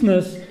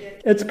consciousness,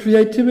 it's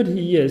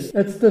creativity, yes.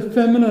 It's the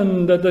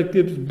feminine that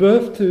gives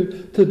birth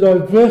to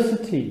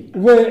diversity.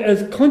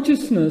 Whereas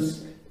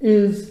consciousness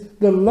is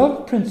the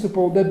love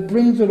principle that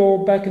brings it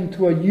all back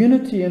into a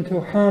unity, into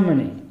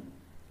harmony,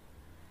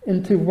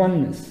 into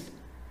oneness.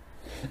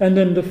 And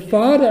then the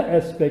Father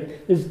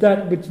aspect is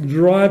that which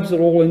drives it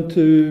all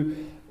into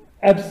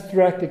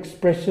abstract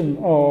expression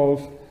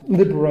of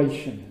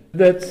liberation.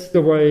 That's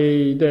the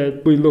way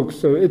that we look.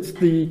 So it's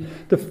the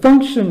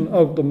function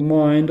of the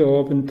mind or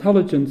of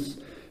intelligence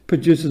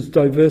produces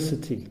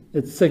diversity.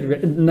 It's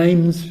segregated. It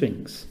names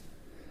things.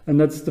 And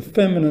that's the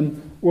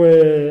feminine,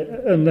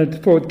 and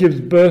therefore it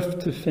gives birth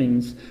to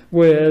things.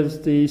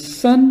 Whereas the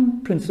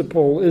Sun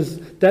principle is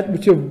that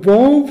which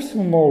evolves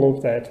from all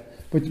of that,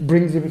 which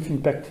brings everything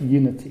back to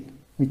unity.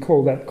 We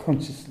call that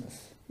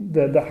consciousness,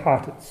 the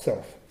heart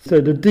itself.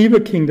 So the Deva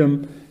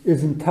kingdom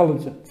is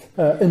intelligent.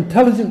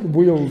 Intelligent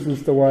wheels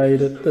is the way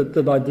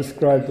that I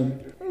describe them.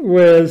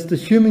 Whereas the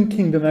human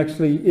kingdom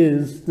actually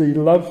is the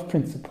love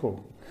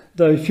principle.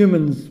 Though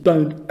humans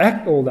don't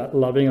act all that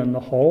loving on the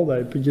whole,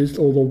 they produce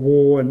all the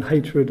war and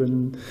hatred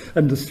and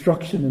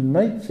destruction in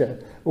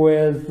nature.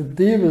 Whereas the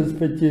Devas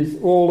produce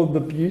all of the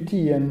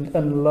beauty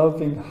and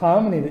loving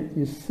harmony that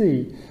you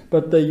see,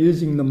 but they're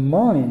using the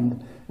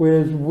mind,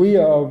 whereas we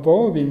are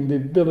evolving the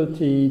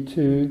ability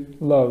to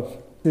love,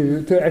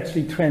 to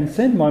actually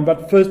transcend mind.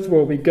 But first of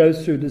all, we go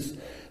through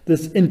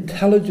this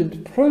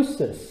intelligent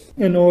process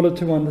in order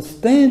to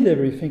understand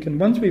everything, and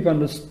once we've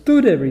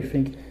understood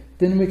everything,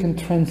 then we can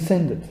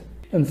transcend it.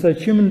 And so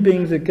human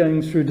beings are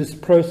going through this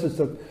process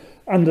of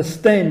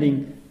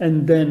understanding,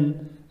 and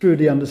then through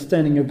the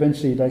understanding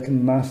eventually they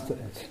can master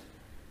it.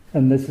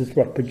 And this is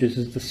what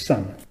produces the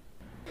Sun.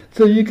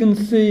 So you can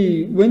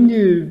see when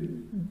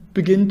you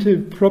begin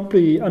to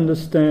properly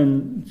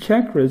understand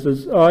chakras,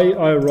 as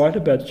I write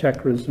about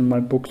chakras in my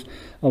books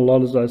a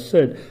lot, as I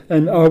said,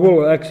 and I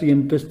will actually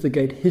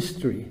investigate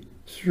history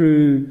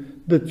through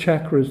the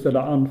chakras that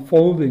are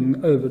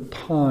unfolding over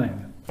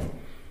time.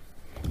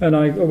 And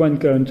I won't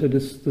go into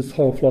this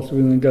whole philosophy,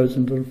 and it goes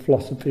into the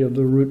philosophy of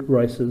the root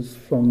races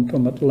from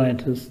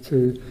Atlantis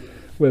to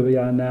where we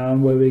are now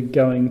and where we're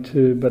going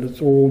to, but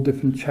it's all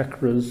different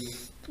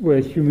chakras, where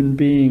human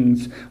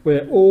beings,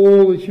 where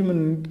all the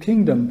human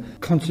kingdom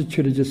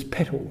constituted just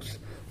petals.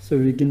 So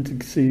we begin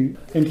to see,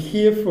 and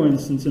here, for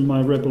instance, in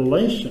my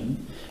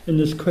revelation, in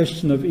this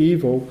question of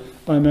evil,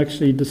 I'm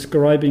actually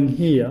describing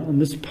here on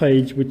this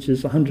page, which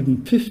is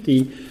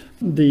 150,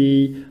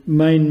 the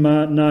main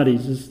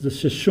nadis, is the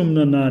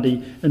Sushumna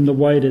nadi, and the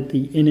way that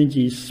the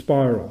energies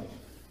spiral,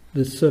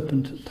 the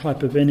serpent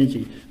type of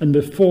energy. And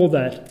before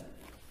that,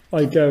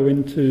 I go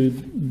into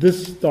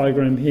this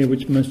diagram here,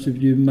 which most of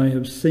you may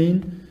have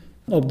seen,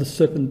 of the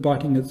serpent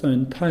biting its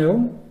own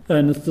tail.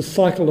 And it's the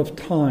cycle of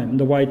time,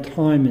 the way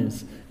time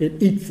is.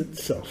 It eats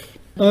itself.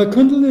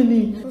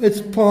 Kundalini, it's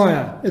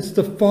fire. It's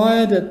the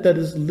fire that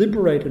is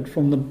liberated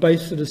from the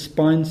base of the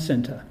spine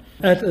center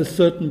at a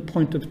certain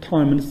point of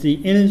time. And it's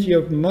the energy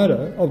of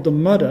the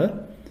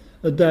mother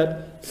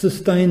that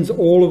sustains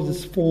all of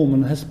this form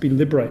and has to be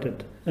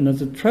liberated. And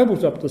as it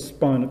travels up the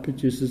spine, it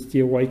produces the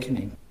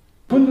awakening.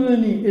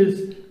 Kundalini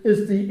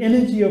is the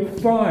energy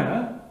of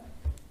fire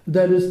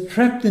that is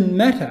trapped in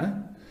matter.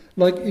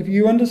 Like if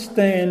you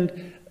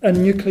understand a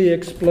nuclear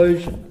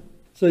explosion,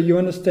 so you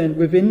understand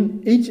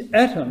within each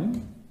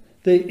atom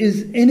there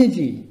is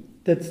energy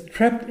that's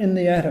trapped in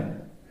the atom.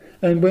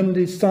 And when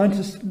the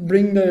scientists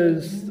bring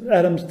those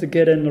atoms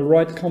together in the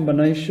right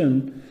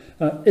combination,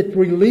 it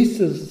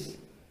releases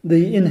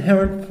the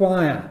inherent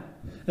fire,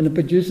 and it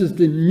produces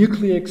the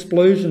nuclear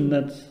explosion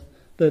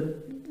that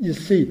you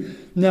see.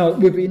 Now,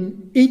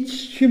 within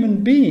each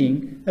human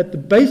being, at the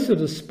base of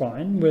the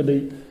spine, where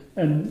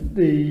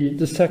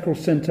the Sacral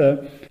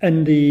Centre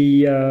and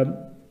the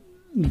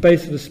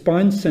base of the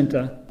spine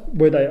centre,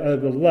 where they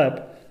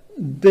overlap,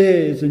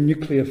 there is a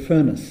nuclear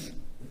furnace.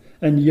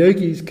 And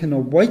yogis can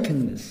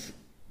awaken this.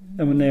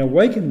 And when they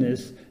awaken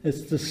this,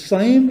 it's the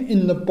same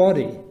in the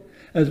body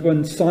as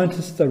when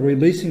scientists are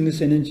releasing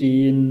this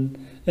energy in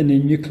a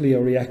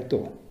nuclear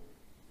reactor.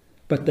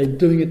 but they're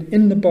doing it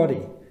in the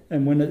body.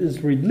 And when it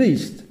is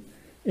released,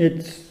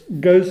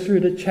 it goes through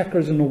the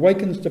chakras and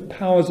awakens the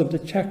powers of the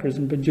chakras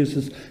and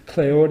produces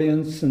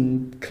clairaudience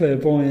and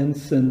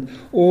clairvoyance and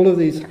all of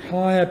these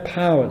higher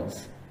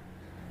powers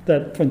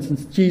that, for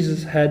instance,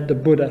 Jesus had, the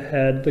Buddha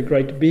had, the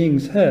great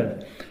beings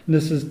have. And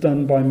this is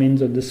done by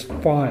means of this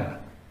fire.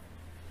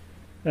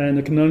 And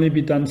it can only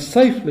be done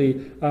safely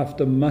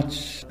after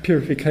much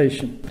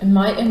purification. In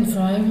my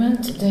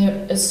environment,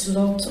 there is a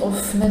lot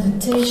of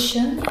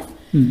meditation,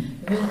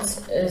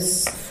 which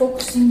is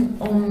focusing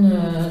on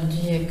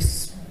the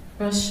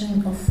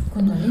expression of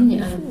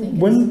Kundalini. I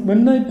think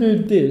when they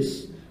do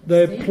this,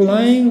 they're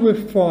playing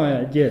with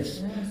fire,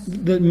 yes.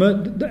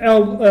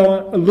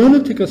 Our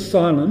lunatic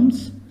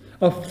asylums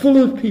are full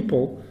of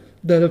people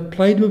that have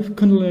played with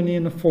Kundalini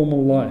in a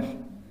formal life.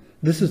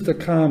 This is the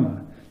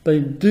karma. They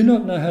do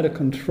not know how to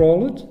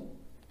control it.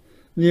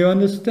 You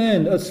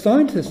understand, as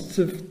scientists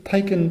have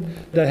taken,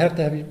 they have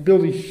to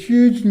build a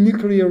huge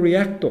nuclear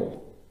reactor,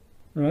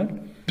 right?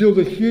 Build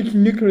a huge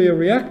nuclear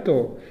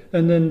reactor,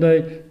 and then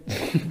they,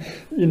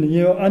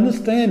 you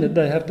understand that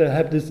they have to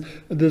have this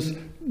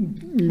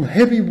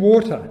heavy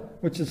water,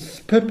 which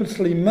is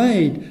purposely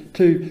made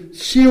to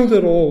shield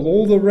it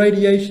all the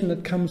radiation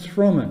that comes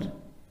from it.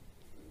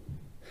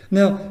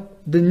 Now,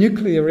 the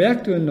nuclear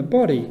reactor in the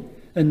body,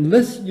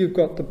 unless you've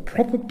got the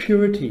proper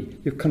purity,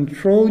 you've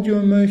controlled your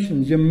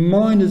emotions, your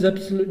mind is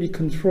absolutely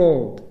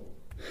controlled,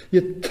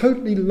 you're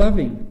totally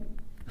loving,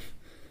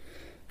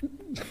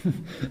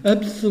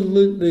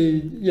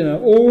 absolutely,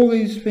 all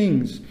these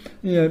things,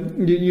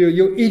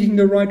 you're eating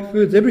the right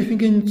foods,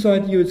 everything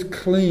inside you is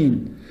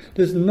clean,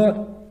 there's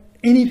not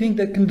anything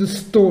that can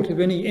distort if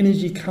any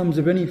energy comes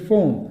of any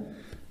form,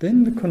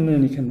 then the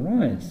Kundalini can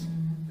rise.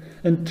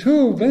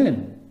 Until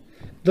then,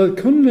 the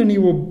Kundalini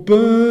will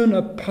burn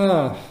a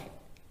path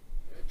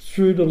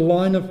through the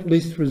line of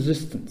least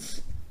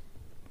resistance.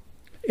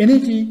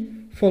 Energy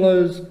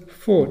follows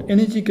thought.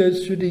 Energy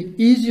goes through the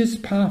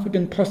easiest path it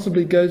can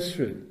possibly go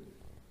through.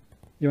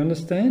 You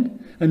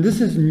understand? And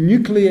this is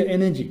nuclear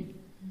energy.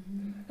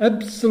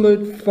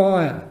 Absolute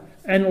fire.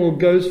 And it will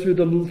go through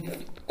the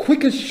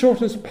quickest,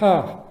 shortest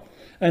path.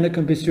 And it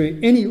can be through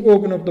any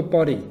organ of the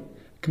body.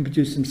 It can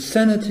produce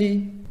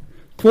insanity.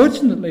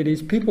 Fortunately,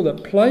 these people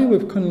that play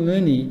with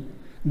Kundalini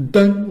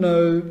don't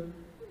know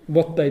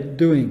what they're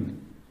doing.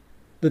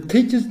 The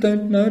teachers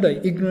don't know,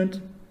 they're ignorant,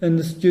 and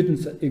the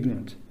students are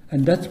ignorant.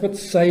 And that's what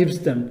saves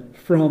them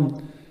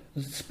from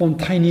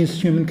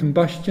spontaneous human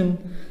combustion,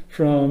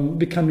 from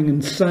becoming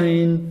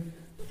insane.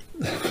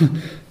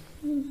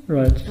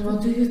 Right.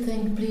 What do you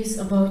think, please,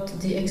 about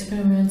the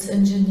experiments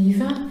in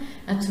Geneva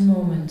at the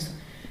moment?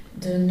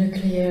 De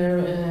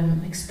nuclear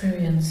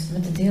experience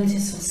met de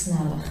deeltjes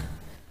versneller.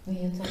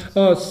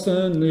 Oh,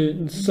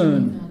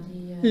 CERN.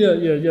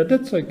 Yeah,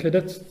 that's okay.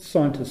 That's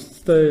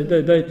scientists.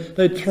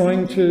 They're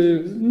trying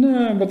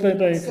to but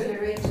they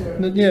Accelerator.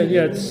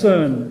 It's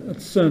CERN.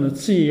 It's CERN.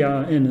 It's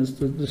CERN is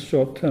the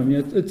short term.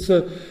 Yeah,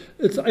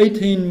 it's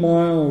 18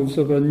 miles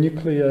of a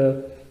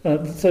nuclear.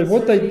 So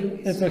what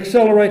it's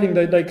accelerating.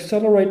 They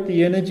accelerate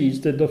the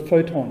energies, the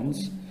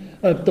photons,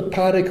 the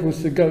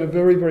particles to go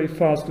very, very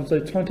fast, because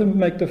they're trying to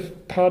make the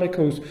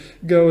particles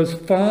go as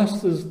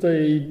fast as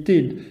they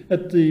did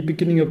at the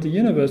beginning of the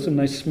universe, and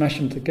they smash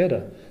them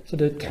together. So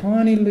they're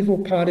tiny little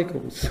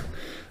particles,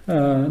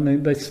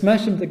 and they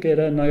smash them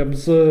together and they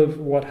observe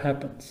what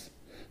happens.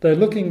 They're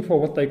looking for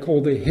what they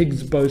call the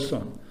Higgs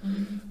boson,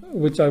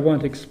 which I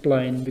won't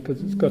explain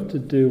because it's got to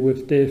do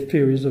with their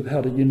theories of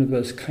how the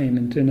universe came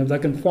into. And if they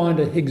can find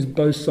a Higgs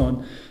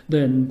boson,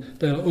 then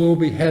they'll all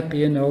be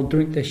happy and they'll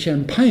drink their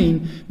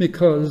champagne,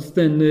 because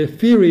then their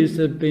theories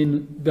have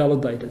been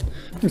validated.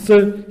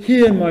 So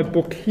here in my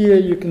book, here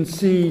you can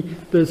see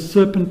the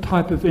serpent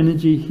type of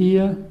energy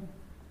here.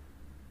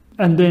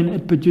 And then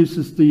it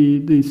produces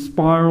the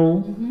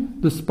spiral,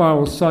 the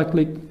spiral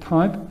cyclic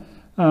type.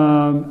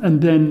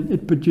 And then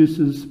it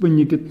produces, when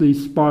you get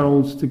these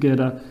spirals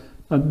together,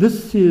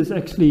 this here is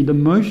actually the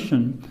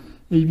motion,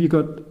 if you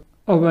got,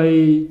 of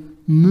a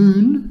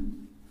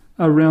moon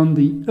around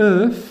the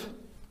Earth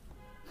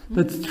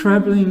that's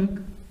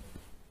travelling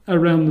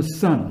around the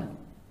sun.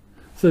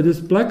 So this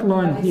black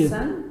line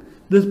here,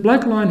 this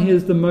black line here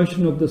is the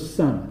motion of the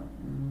sun.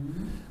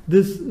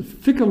 This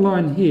thicker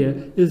line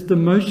here is the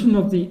motion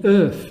of the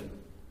Earth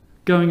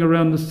going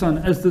around the sun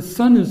as the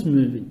sun is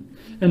moving.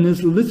 And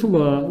this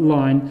littler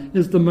line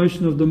is the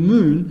motion of the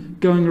moon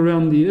going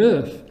around the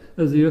Earth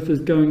as the Earth is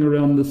going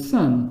around the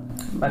sun.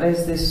 But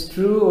is this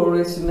true, or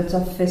is it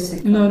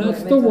metaphysical? No,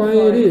 that's the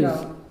way it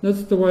is.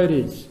 That's the way it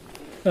is.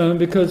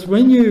 Because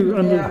when you...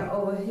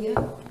 over here?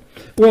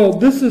 Well,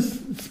 this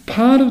is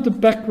part of the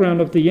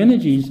background of the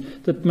energies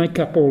that make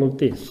up all of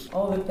this.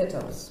 All the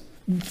petals.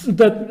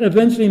 That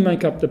eventually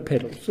make up the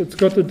petals. It's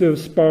got to do with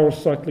spiral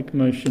cyclic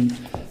motion.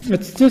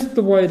 It's just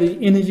the way the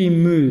energy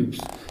moves.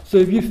 So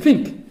if you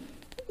think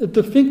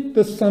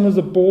the sun is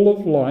a ball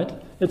of light,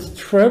 it's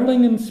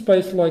travelling in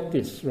space like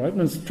this, right?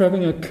 And it's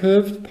travelling a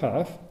curved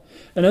path.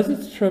 And as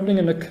it's travelling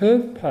in a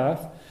curved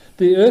path,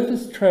 the Earth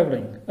is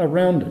travelling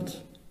around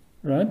it.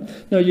 right?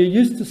 Now you're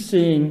used to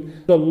seeing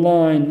the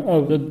line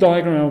of the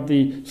diagram of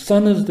the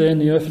sun is there and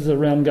the earth is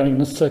around going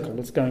in a circle,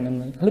 it's going in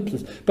the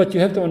ellipsis. But you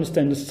have to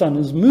understand the sun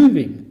is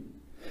moving.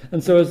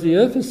 And so as the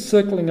earth is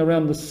circling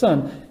around the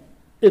sun,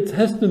 it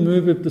has to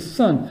move with the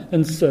sun.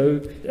 And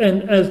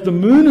as the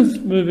moon is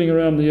moving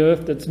around the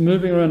earth, that's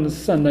moving around the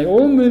sun, they're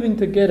all moving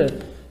together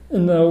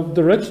in the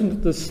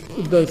direction that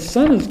the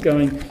sun is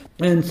going.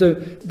 And so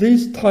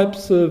these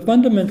types of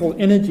fundamental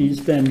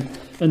energies then,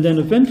 and then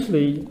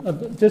eventually,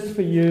 just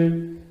for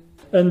you,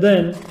 and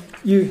then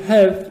you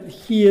have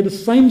here the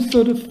same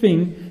sort of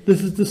thing.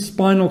 This is the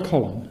spinal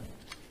column.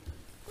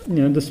 You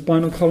know, the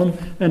spinal column,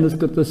 and it's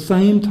got the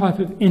same type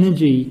of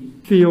energy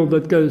field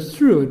that goes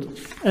through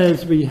it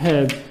as we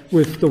have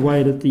with the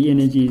way that the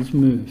energies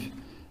move.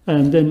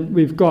 And then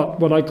we've got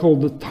what I call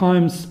the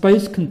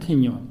time-space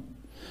continuum.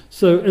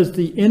 So as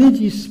the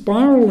energies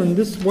spiral in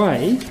this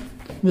way,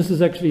 this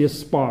is actually a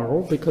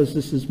spiral because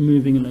this is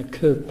moving in a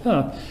curved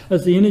path.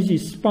 As the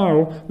energies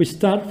spiral, we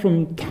start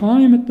from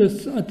time at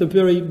the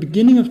very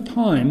beginning of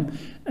time,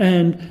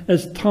 and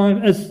as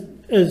time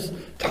is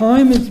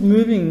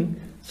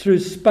moving through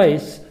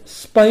space,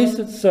 space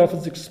itself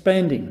is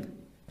expanding,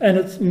 and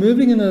it's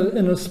moving in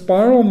a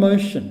spiral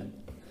motion,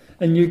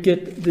 and you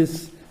get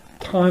this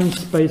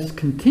time-space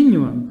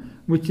continuum,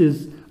 which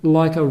is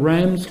like a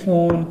ram's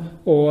horn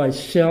or a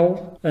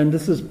shell, and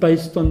this is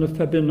based on the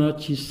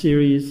Fibonacci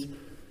series.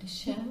 A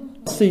shell?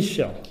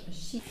 Seashell.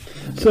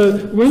 So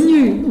when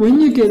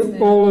you get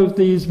all of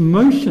these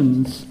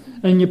motions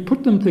and you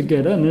put them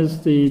together, and there's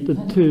the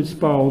two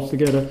spirals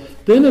together,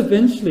 then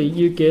eventually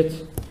you get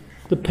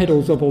the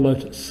petals of a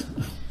lotus.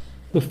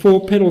 The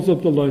 4 petals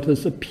of the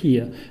lotus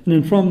appear, and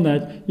then from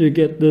that you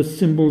get the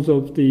symbols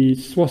of the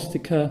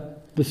swastika,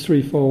 the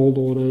threefold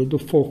or the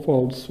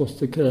fourfold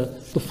swastika,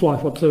 the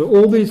flyfold. So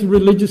all these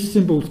religious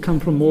symbols come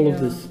from all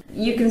of this.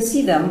 You can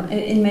see them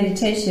in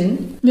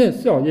meditation.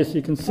 Yes, yes,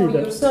 you can see for that.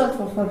 For yourself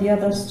or for the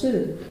others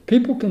too.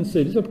 People can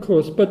see this, of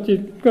course, but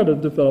you've got to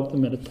develop the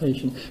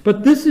meditation.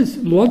 But this is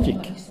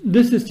logic.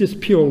 This is just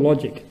pure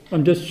logic.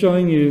 I'm just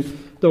showing you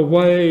the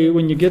way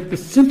when you get the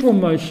simple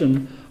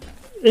motion.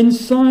 In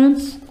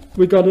science,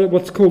 we got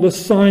what's called a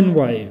sine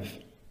wave,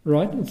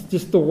 right? It's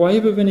just the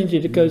wave of energy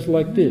that goes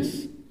like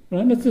this,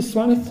 right? That's the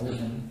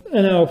sine.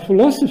 In our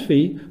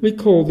philosophy, we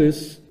call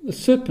this a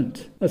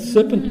serpent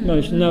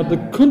motion. Now, the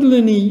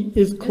Kundalini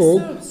is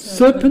called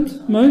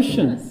serpent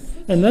motion,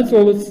 and that's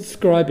all it's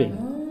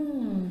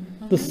describing,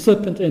 the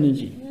serpent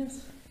energy.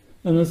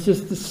 And it's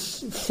just the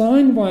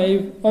sine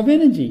wave of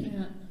energy.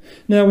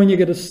 Now, when you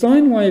get a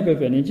sine wave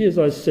of energy, as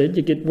I said,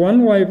 you get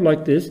one wave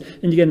like this,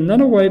 and you get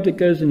another wave that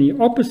goes in the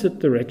opposite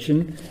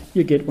direction,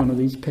 you get one of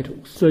these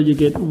petals. So you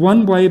get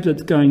one wave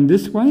that's going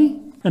this way,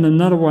 and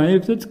another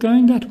wave that's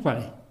going that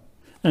way.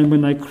 And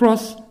when they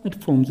cross, it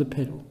forms a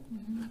petal.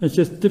 It's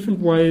just different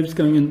waves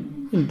going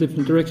in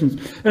different directions.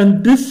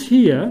 And this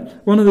here,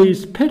 one of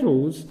these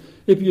petals,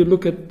 if you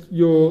look at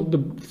the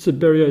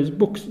Siberio's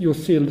books, you'll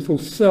see a little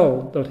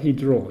cell that he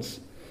draws,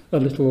 a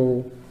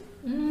little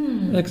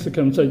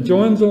hexagon. So he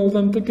joins all of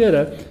them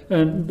together,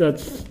 and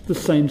that's the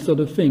same sort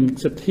of thing,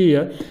 except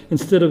here,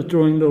 instead of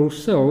drawing little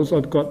cells,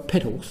 I've got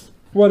petals.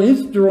 What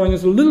he's drawing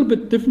is a little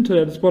bit different to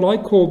that. It's what I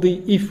call the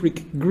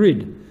efric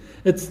grid.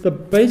 It's the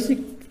basic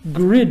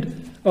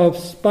grid of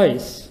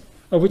space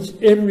of which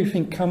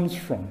everything comes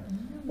from.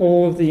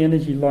 All of the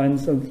energy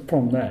lines are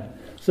from that.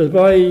 So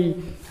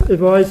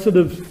if I sort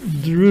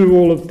of drew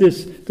all of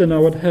this, then I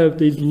would have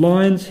these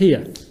lines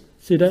here.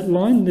 See that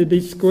line?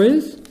 These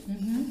squares?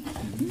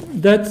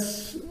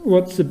 That's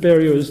what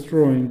Siberio is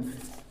drawing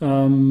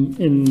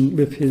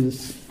with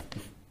his.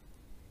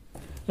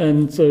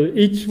 And so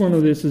each one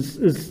of this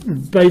is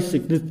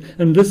basic,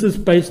 and this is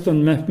based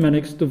on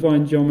mathematics,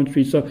 divine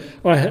geometry. So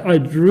I have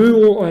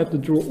to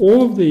draw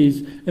all of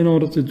these in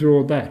order to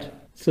draw that.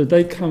 So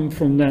they come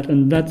from that,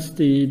 and that's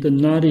the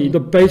nadi, the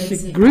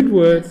basic grid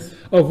work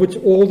of which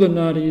all the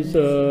nadis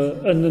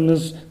are, and then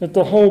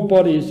the whole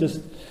body is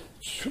just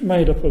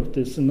made up of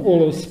this, and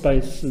all of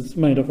space is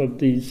made up of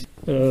these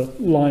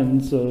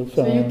lines of.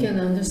 So you can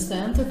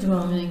understand the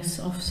drawings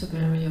of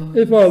Siberio.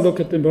 If I look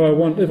at them,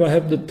 if I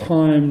have the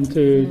time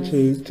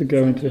to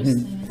go into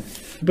him.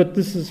 But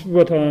this is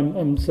what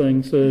I'm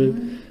saying. So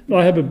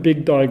I have a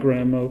big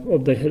diagram of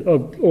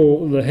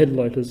all the head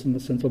lotus in the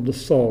sense of the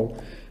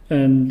soul,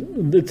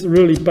 and it's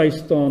really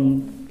based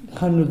on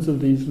hundreds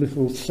of these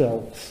little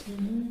cells,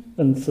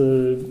 and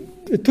so.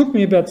 It took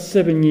me about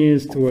 7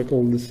 years to work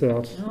all this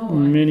out.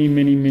 Many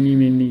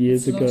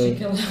years ago,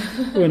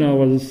 when I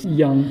was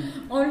young.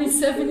 Only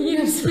 7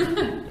 years.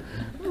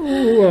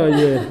 Well,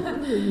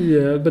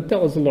 yeah, but that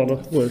was a lot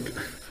of work.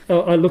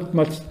 I looked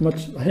much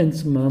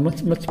handsomer,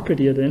 much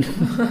prettier then.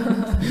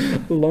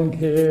 Long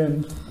hair,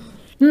 and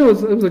it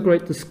was a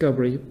great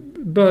discovery.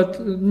 But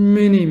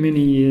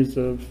many years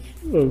of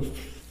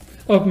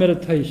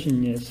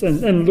meditation, yes,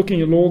 and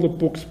looking at all the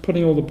books,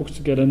 putting all the books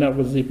together, and that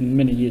was even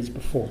many years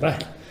before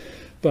that.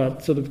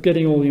 But sort of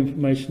getting all the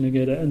information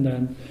together, and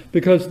then,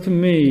 because to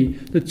me,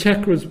 the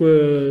chakras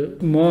were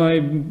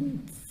my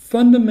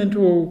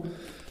fundamental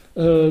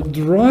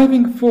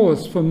driving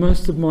force for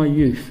most of my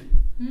youth.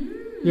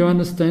 You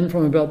understand,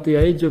 from about the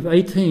age of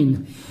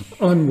 18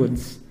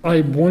 onwards,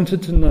 I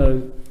wanted to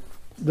know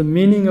the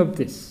meaning of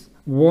this.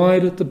 Why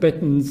do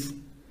Tibetans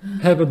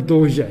have a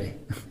dorje?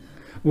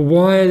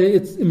 Why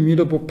its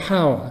immutable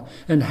power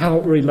and how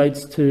it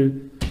relates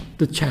to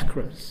the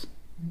chakras.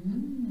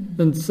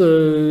 And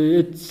so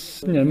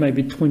it's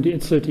maybe 20,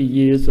 30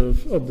 years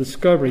of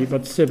discovery,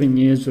 but 7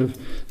 years of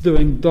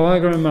doing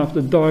diagram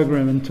after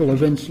diagram until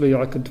eventually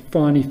I could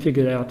finally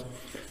figure out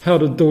how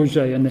the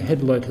dorje and the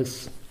head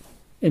lotus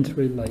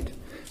interrelate.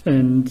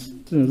 And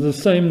the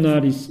same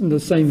nadis, the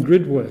same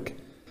grid work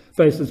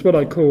basis, what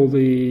I call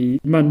the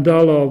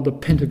mandala of the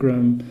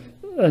pentagram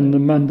and the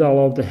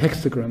mandala of the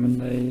hexagram.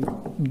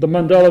 And the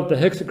mandala of the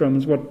hexagram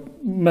is what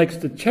makes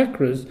the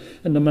chakras,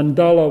 and the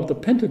mandala of the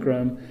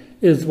pentagram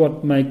is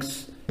what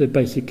makes the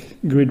basic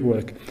grid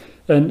work.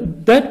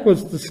 And that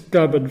was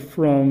discovered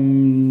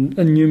from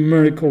a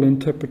numerical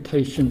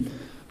interpretation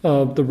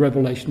of the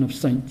revelation of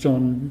St.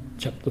 John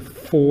chapter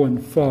 4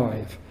 and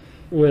 5,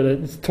 where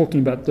it's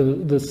talking about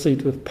the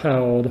seat of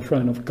power, the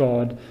throne of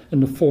God,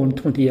 and the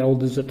 24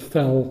 elders that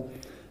fell,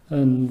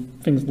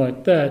 and things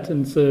like that.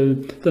 And so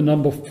the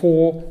number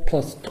 4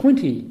 plus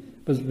 20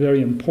 was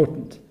very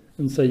important.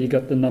 And so you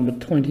got the number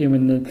 20,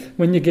 and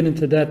when you get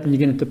into that, then you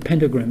get into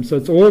pentagrams. So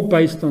it's all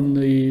based on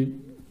the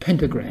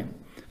pentagram.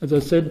 As I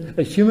said,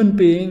 a human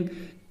being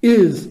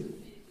is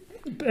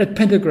a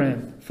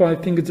pentagram,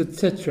 5 fingers,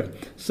 etc.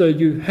 So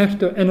you have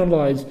to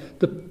analyze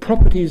the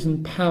properties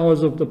and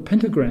powers of the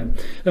pentagram.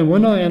 And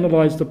when I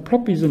analyze the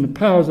properties and the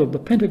powers of the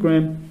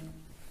pentagram,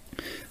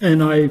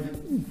 and I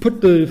put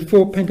the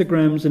 4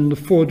 pentagrams in the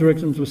 4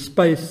 directions of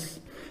space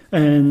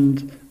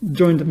and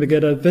joined them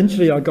together,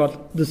 eventually I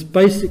got this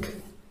basic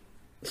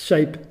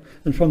shape,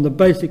 and from the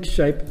basic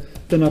shape,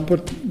 then I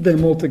put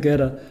them all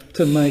together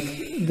to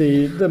make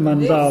the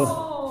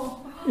mandala.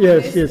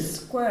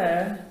 Yes.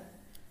 Square.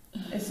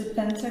 Is it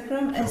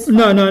pentagram?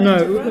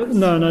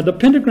 No. The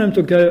pentagrams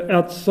will go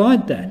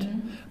outside that.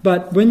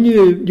 But when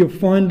you'll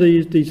find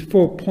these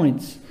 4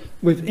 points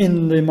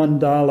within the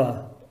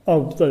mandala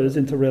of those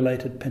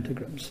interrelated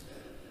pentagrams.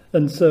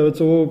 And so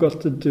it's all got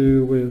to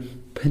do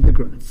with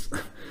pentagrams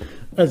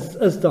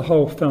as the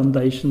whole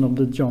foundation of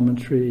the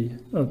geometry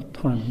of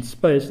time and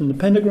space. And the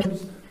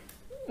pentagrams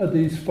are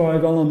these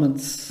 5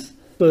 elements.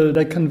 So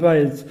they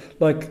convey, it's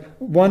like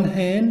one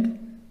hand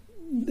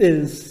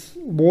is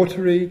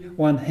watery,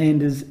 one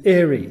hand is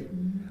airy,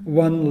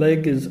 one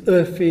leg is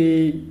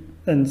earthy,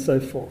 and so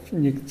forth.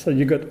 And so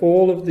you got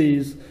all of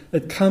these,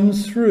 it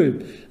comes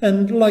through.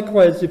 And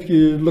likewise, if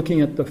you're looking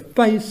at the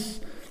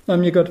face,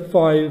 you got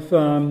 5,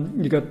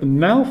 you got the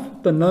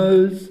mouth, the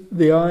nose,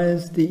 the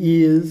eyes, the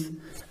ears,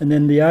 and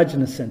then the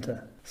Ajna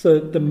Centre. So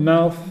the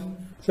mouth,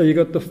 so you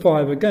got the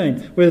 5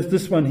 again. Whereas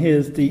this one here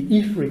is the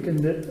efric, and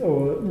the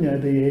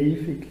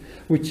efric,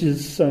 which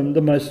is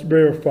the most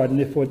rarefied, and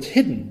therefore it's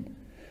hidden.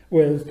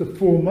 Whereas the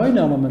 4 main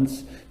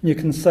elements, you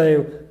can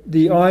say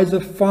the eyes are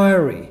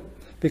fiery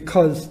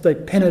because they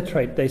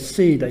penetrate, they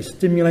see, they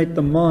stimulate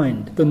the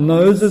mind. The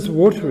nose is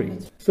watery.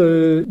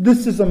 So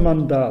this is a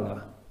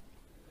mandala.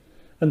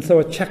 And so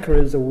a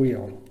chakra is a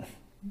wheel.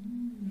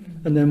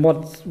 And then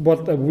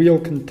what a wheel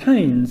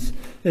contains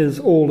is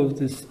all of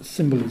this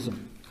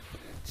symbolism.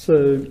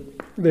 So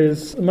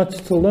there's much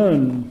to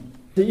learn.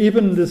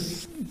 Even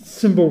this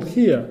symbol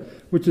here,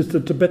 which is the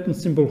Tibetan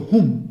symbol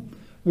hum,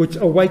 which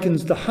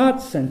awakens the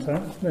heart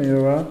center, there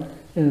you are,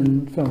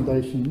 in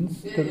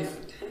foundations.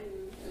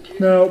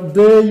 Now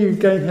there you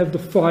again have the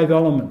 5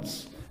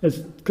 elements.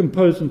 It's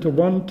composed into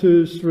 1,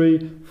 2,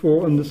 3,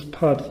 4, and this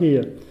part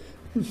here.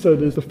 So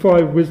there's the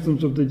 5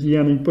 wisdoms of the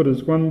Dhyani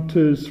Buddhas, 1,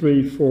 2,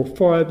 3, 4,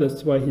 5.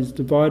 That's the way he's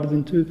divided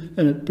into,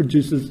 and it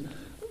produces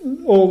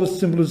all the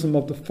symbolism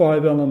of the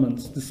 5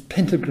 elements, this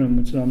pentagram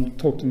which I'm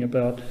talking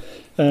about,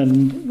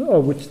 and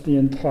which the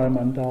entire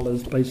mandala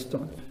is based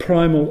on.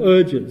 Primal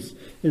urges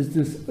is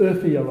this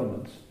earthy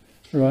element,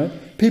 right?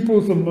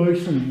 People's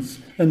emotions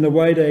and the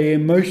way they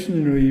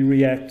emotionally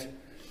react,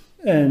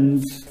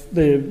 and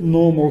their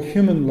normal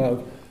human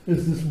love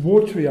is this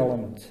watery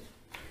element.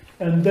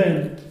 And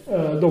then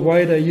the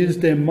way they use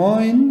their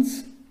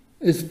minds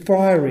is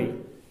fiery,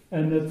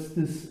 and it's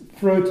this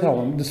throat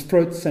element, this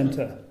throat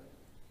center.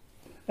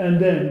 And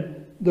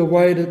then the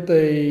way that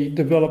they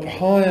develop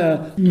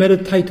higher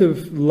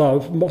meditative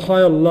love,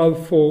 higher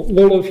love for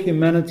all of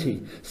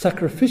humanity,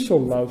 sacrificial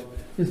love,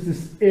 is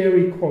this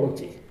airy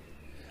quality.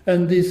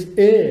 And this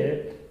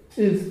air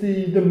is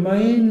the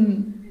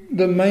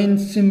main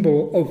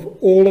symbol of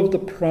all of the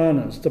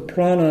pranas. The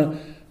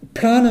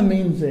prana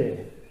means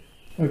air.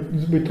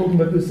 We're talking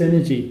about this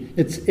energy.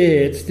 It's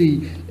air. It's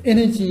the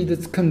energy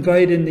that's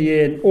conveyed in the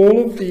air. And all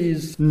of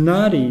these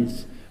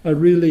nadis are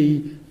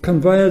really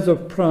conveyors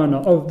of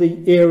prana, of the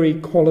airy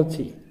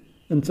quality.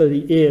 And so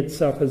the air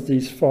itself has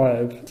these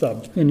 5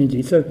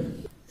 sub-energies. So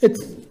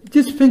it's,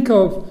 just think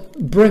of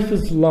breath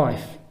as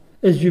life.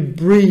 As you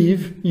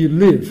breathe, you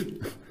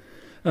live.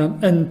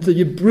 And so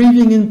you're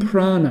breathing in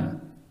prana.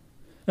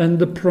 And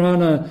the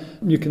prana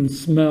you can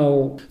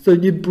smell. So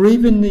you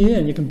breathe in the air,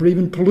 and you can breathe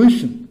in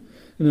pollution.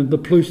 And if the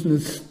pollution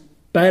is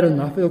bad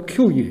enough, it'll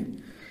kill you,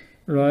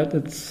 right?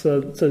 It's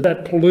so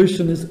that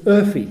pollution is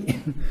earthy,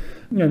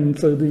 and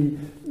so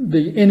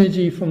the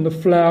energy from the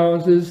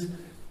flowers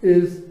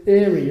is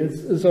airy,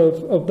 is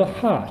of the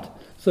heart.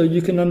 So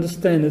you can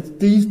understand it's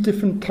these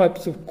different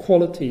types of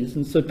qualities,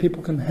 and so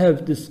people can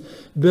have this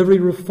very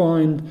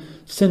refined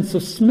sense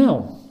of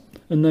smell,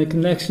 and they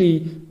can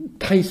actually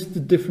taste the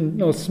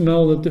different, or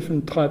smell the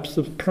different types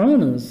of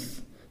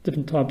pranas,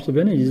 different types of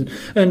energies.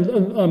 And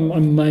I'm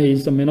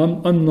amazed. I mean,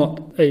 I'm not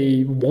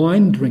a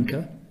wine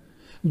drinker,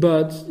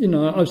 but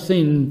I've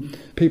seen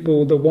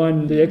people,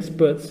 the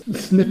experts,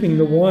 sniffing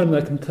the wine.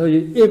 They can tell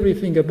you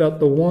everything about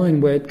the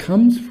wine, where it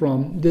comes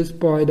from, just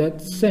by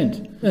that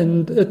scent.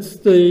 And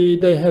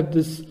they have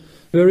this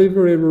very,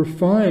 very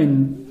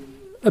refined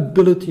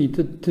ability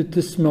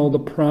to smell the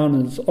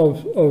pranas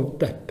of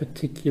that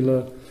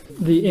particular,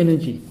 the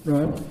energy,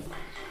 right?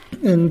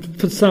 And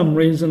for some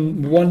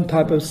reason, one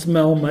type of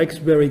smell makes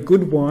very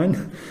good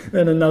wine,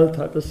 and another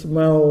type of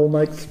smell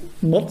makes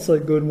not so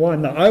good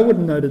wine. Now, I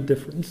wouldn't know the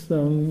difference,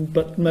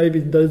 but maybe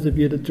those of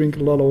you that drink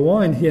a lot of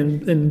wine here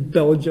in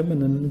Belgium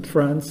and in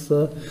France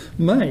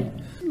may.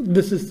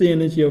 This is the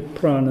energy of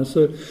prana.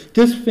 So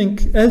just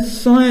think, as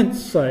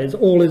science says,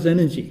 all is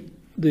energy.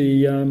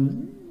 The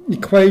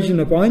equation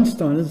of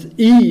Einstein is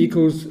E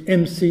equals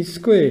mc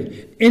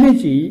squared.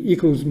 Energy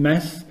equals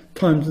mass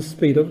times the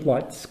speed of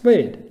light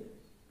squared.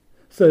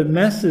 So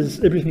mass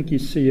is everything you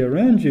see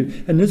around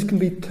you, and this can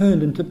be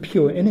turned into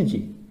pure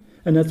energy.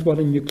 And that's what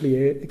a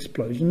nuclear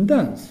explosion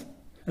does.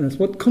 And that's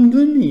what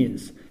kundalini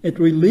is. It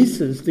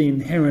releases the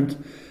inherent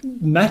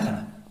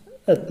matter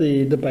at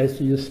the base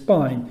of your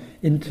spine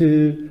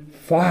into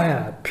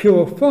fire,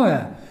 pure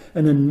fire.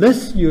 And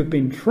unless you have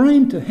been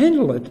trained to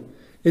handle it,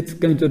 it's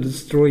going to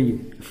destroy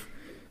you.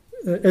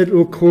 It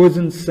will cause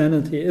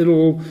insanity. It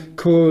will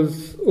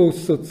cause all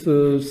sorts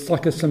of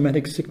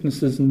psychosomatic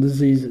sicknesses and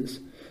diseases.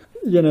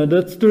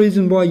 That's the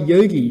reason why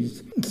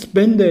yogis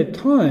spend their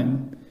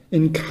time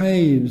in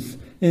caves,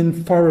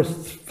 in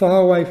forests,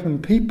 far away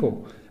from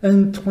people,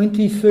 and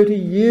 20, 30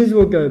 years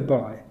will go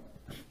by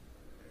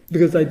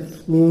because they're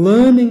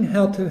learning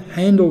how to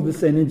handle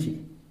this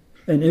energy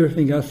and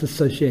everything else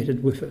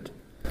associated with it.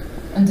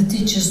 And the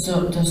teachers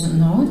doesn't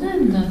know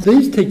then?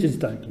 These teachers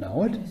don't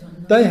know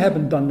it. They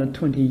haven't done the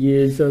 20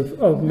 years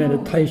of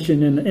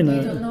meditation in They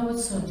don't know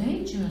it's so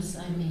dangerous,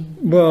 I mean.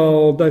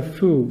 Well, they're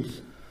fools.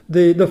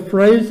 The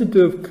phrase to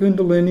do with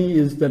kundalini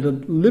is that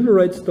it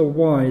liberates the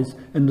wise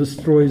and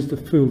destroys the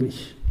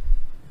foolish.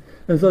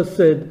 As I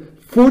said,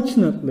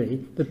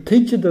 fortunately, the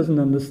teacher doesn't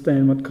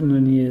understand what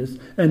kundalini is,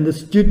 and the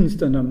students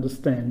don't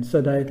understand.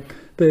 So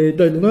they're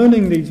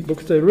learning these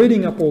books, they're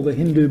reading up all the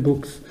Hindu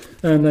books,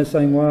 and they're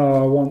saying,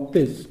 wow, I want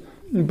this.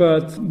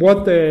 But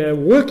what they're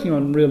working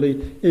on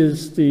really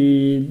is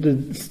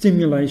the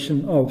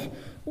stimulation of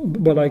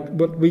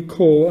what we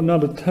call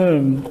another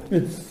term.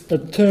 It's a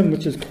term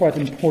which is quite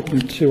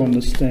important to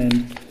understand.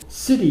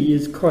 Siddhi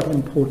is quite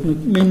important.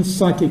 It means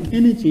psychic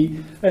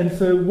energy. And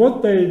so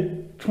what they're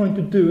trying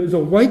to do is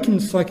awaken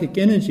psychic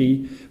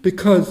energy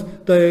because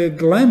they're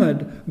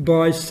glamoured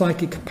by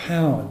psychic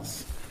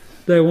powers.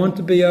 They want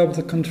to be able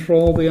to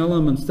control the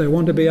elements. They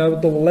want to be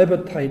able to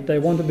levitate. They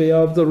want to be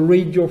able to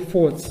read your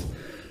thoughts.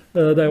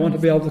 They want to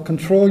be able to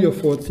control your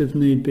thoughts if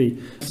need be.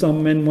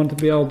 Some men want to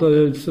be able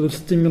to sort of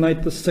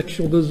stimulate the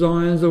sexual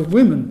desires of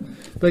women.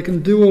 They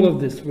can do all of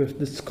this with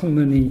this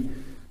kundalini.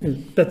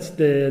 That's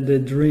their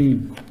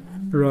dream,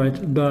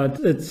 right?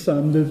 But it's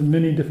there's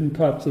many different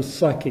types of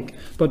psychic.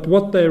 But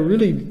what they're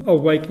really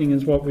awakening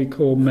is what we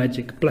call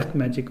magic, black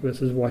magic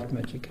versus white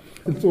magic.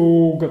 It's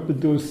all got to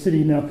do with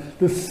siddhi. Now,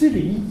 the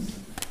siddhi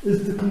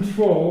is the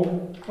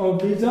control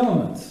of these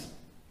elements,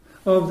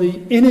 of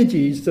the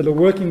energies that are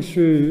working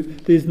through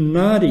these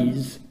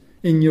nadis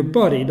in your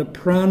body, the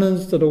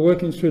pranas that are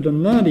working through the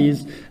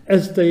nadis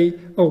as they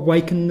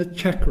awaken the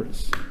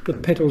chakras, the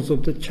petals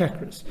of the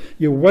chakras.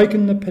 You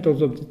awaken the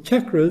petals of the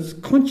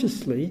chakras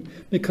consciously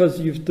because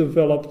you've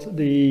developed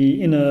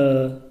in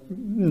the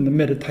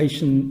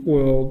meditation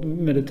world,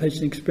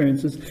 meditation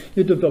experiences,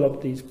 you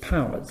develop these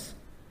powers.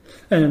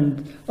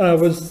 And I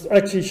was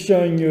actually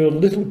showing you a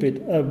little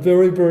bit, a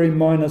very, very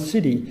minor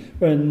siddhi,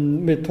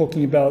 when we're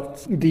talking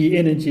about the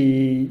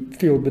energy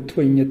field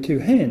between your two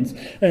hands.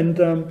 And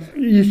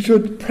you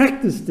should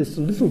practice this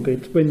a little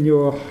bit when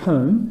you're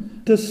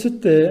home. Just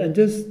sit there and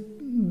just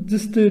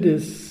do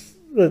this,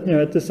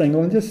 at this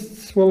angle, and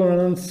just swirl around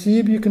and see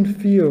if you can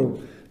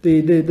feel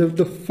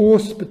the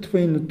force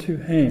between the two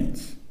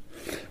hands.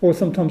 Or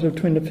sometimes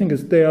between the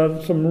fingers. There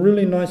are some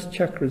really nice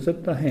chakras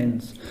at the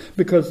hands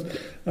because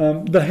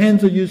the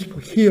hands are used for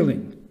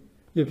healing.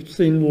 You've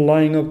seen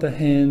laying of the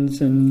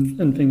hands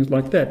and things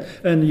like that.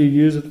 And you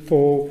use it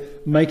for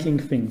making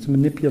things,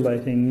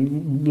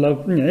 manipulating,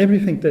 love,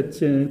 everything that's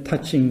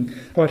touching.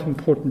 Quite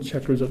important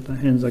chakras of the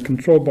hands are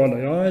controlled by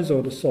the eyes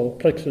or the solar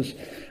plexus.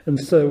 And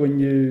so when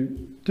you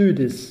do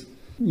this,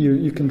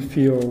 you can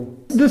feel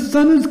the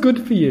sun is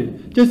good for you.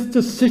 Just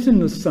to sit in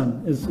the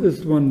sun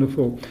is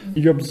wonderful.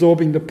 You're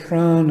absorbing the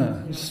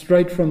prana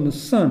straight from the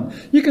sun.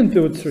 You can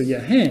do it through your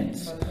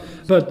hands.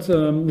 but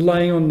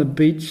laying on the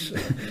beach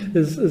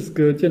is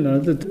good, you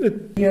know.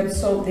 You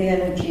absorb the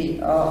energy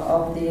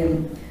of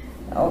the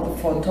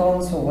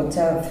photons or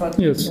whatever,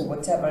 Yes. or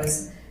whatever.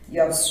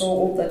 You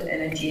absorb that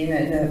energy in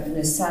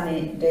a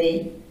sunny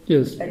day.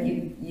 Yes.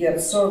 And you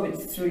absorb it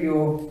through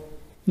your...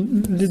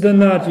 The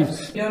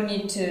nadis. You don't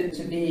need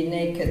to be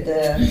naked.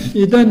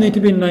 You don't need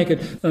to be naked,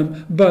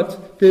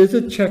 but there's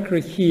a chakra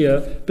here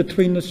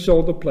between the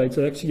shoulder blades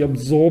that actually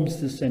absorbs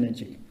this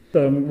energy.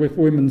 With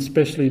women,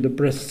 especially the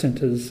breast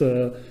centers,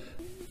 the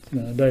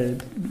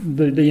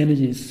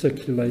energies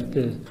circulate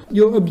there.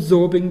 You're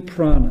absorbing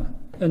prana,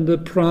 and the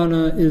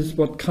prana is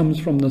what comes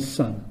from the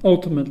sun.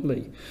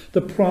 Ultimately,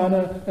 the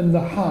prana and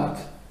the heart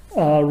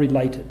are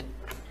related.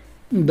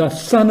 The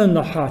sun and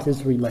the heart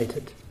is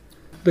related.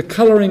 The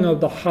colouring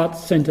of the heart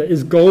centre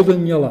is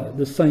golden yellow,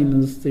 the same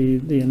as the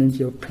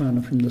energy of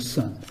prana from the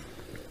sun.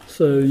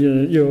 So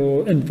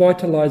you're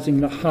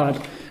vitalising the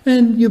heart,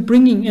 and you're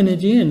bringing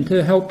energy in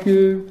to help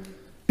you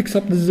fix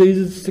up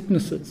diseases,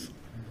 sicknesses.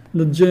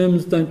 The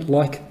germs don't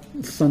like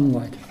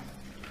sunlight.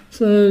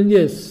 So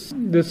yes,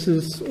 this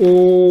is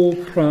all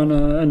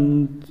prana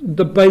and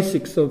the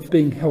basics of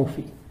being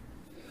healthy.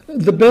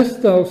 The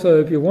best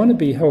also, if you want to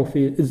be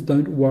healthy, is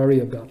don't worry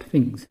about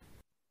things.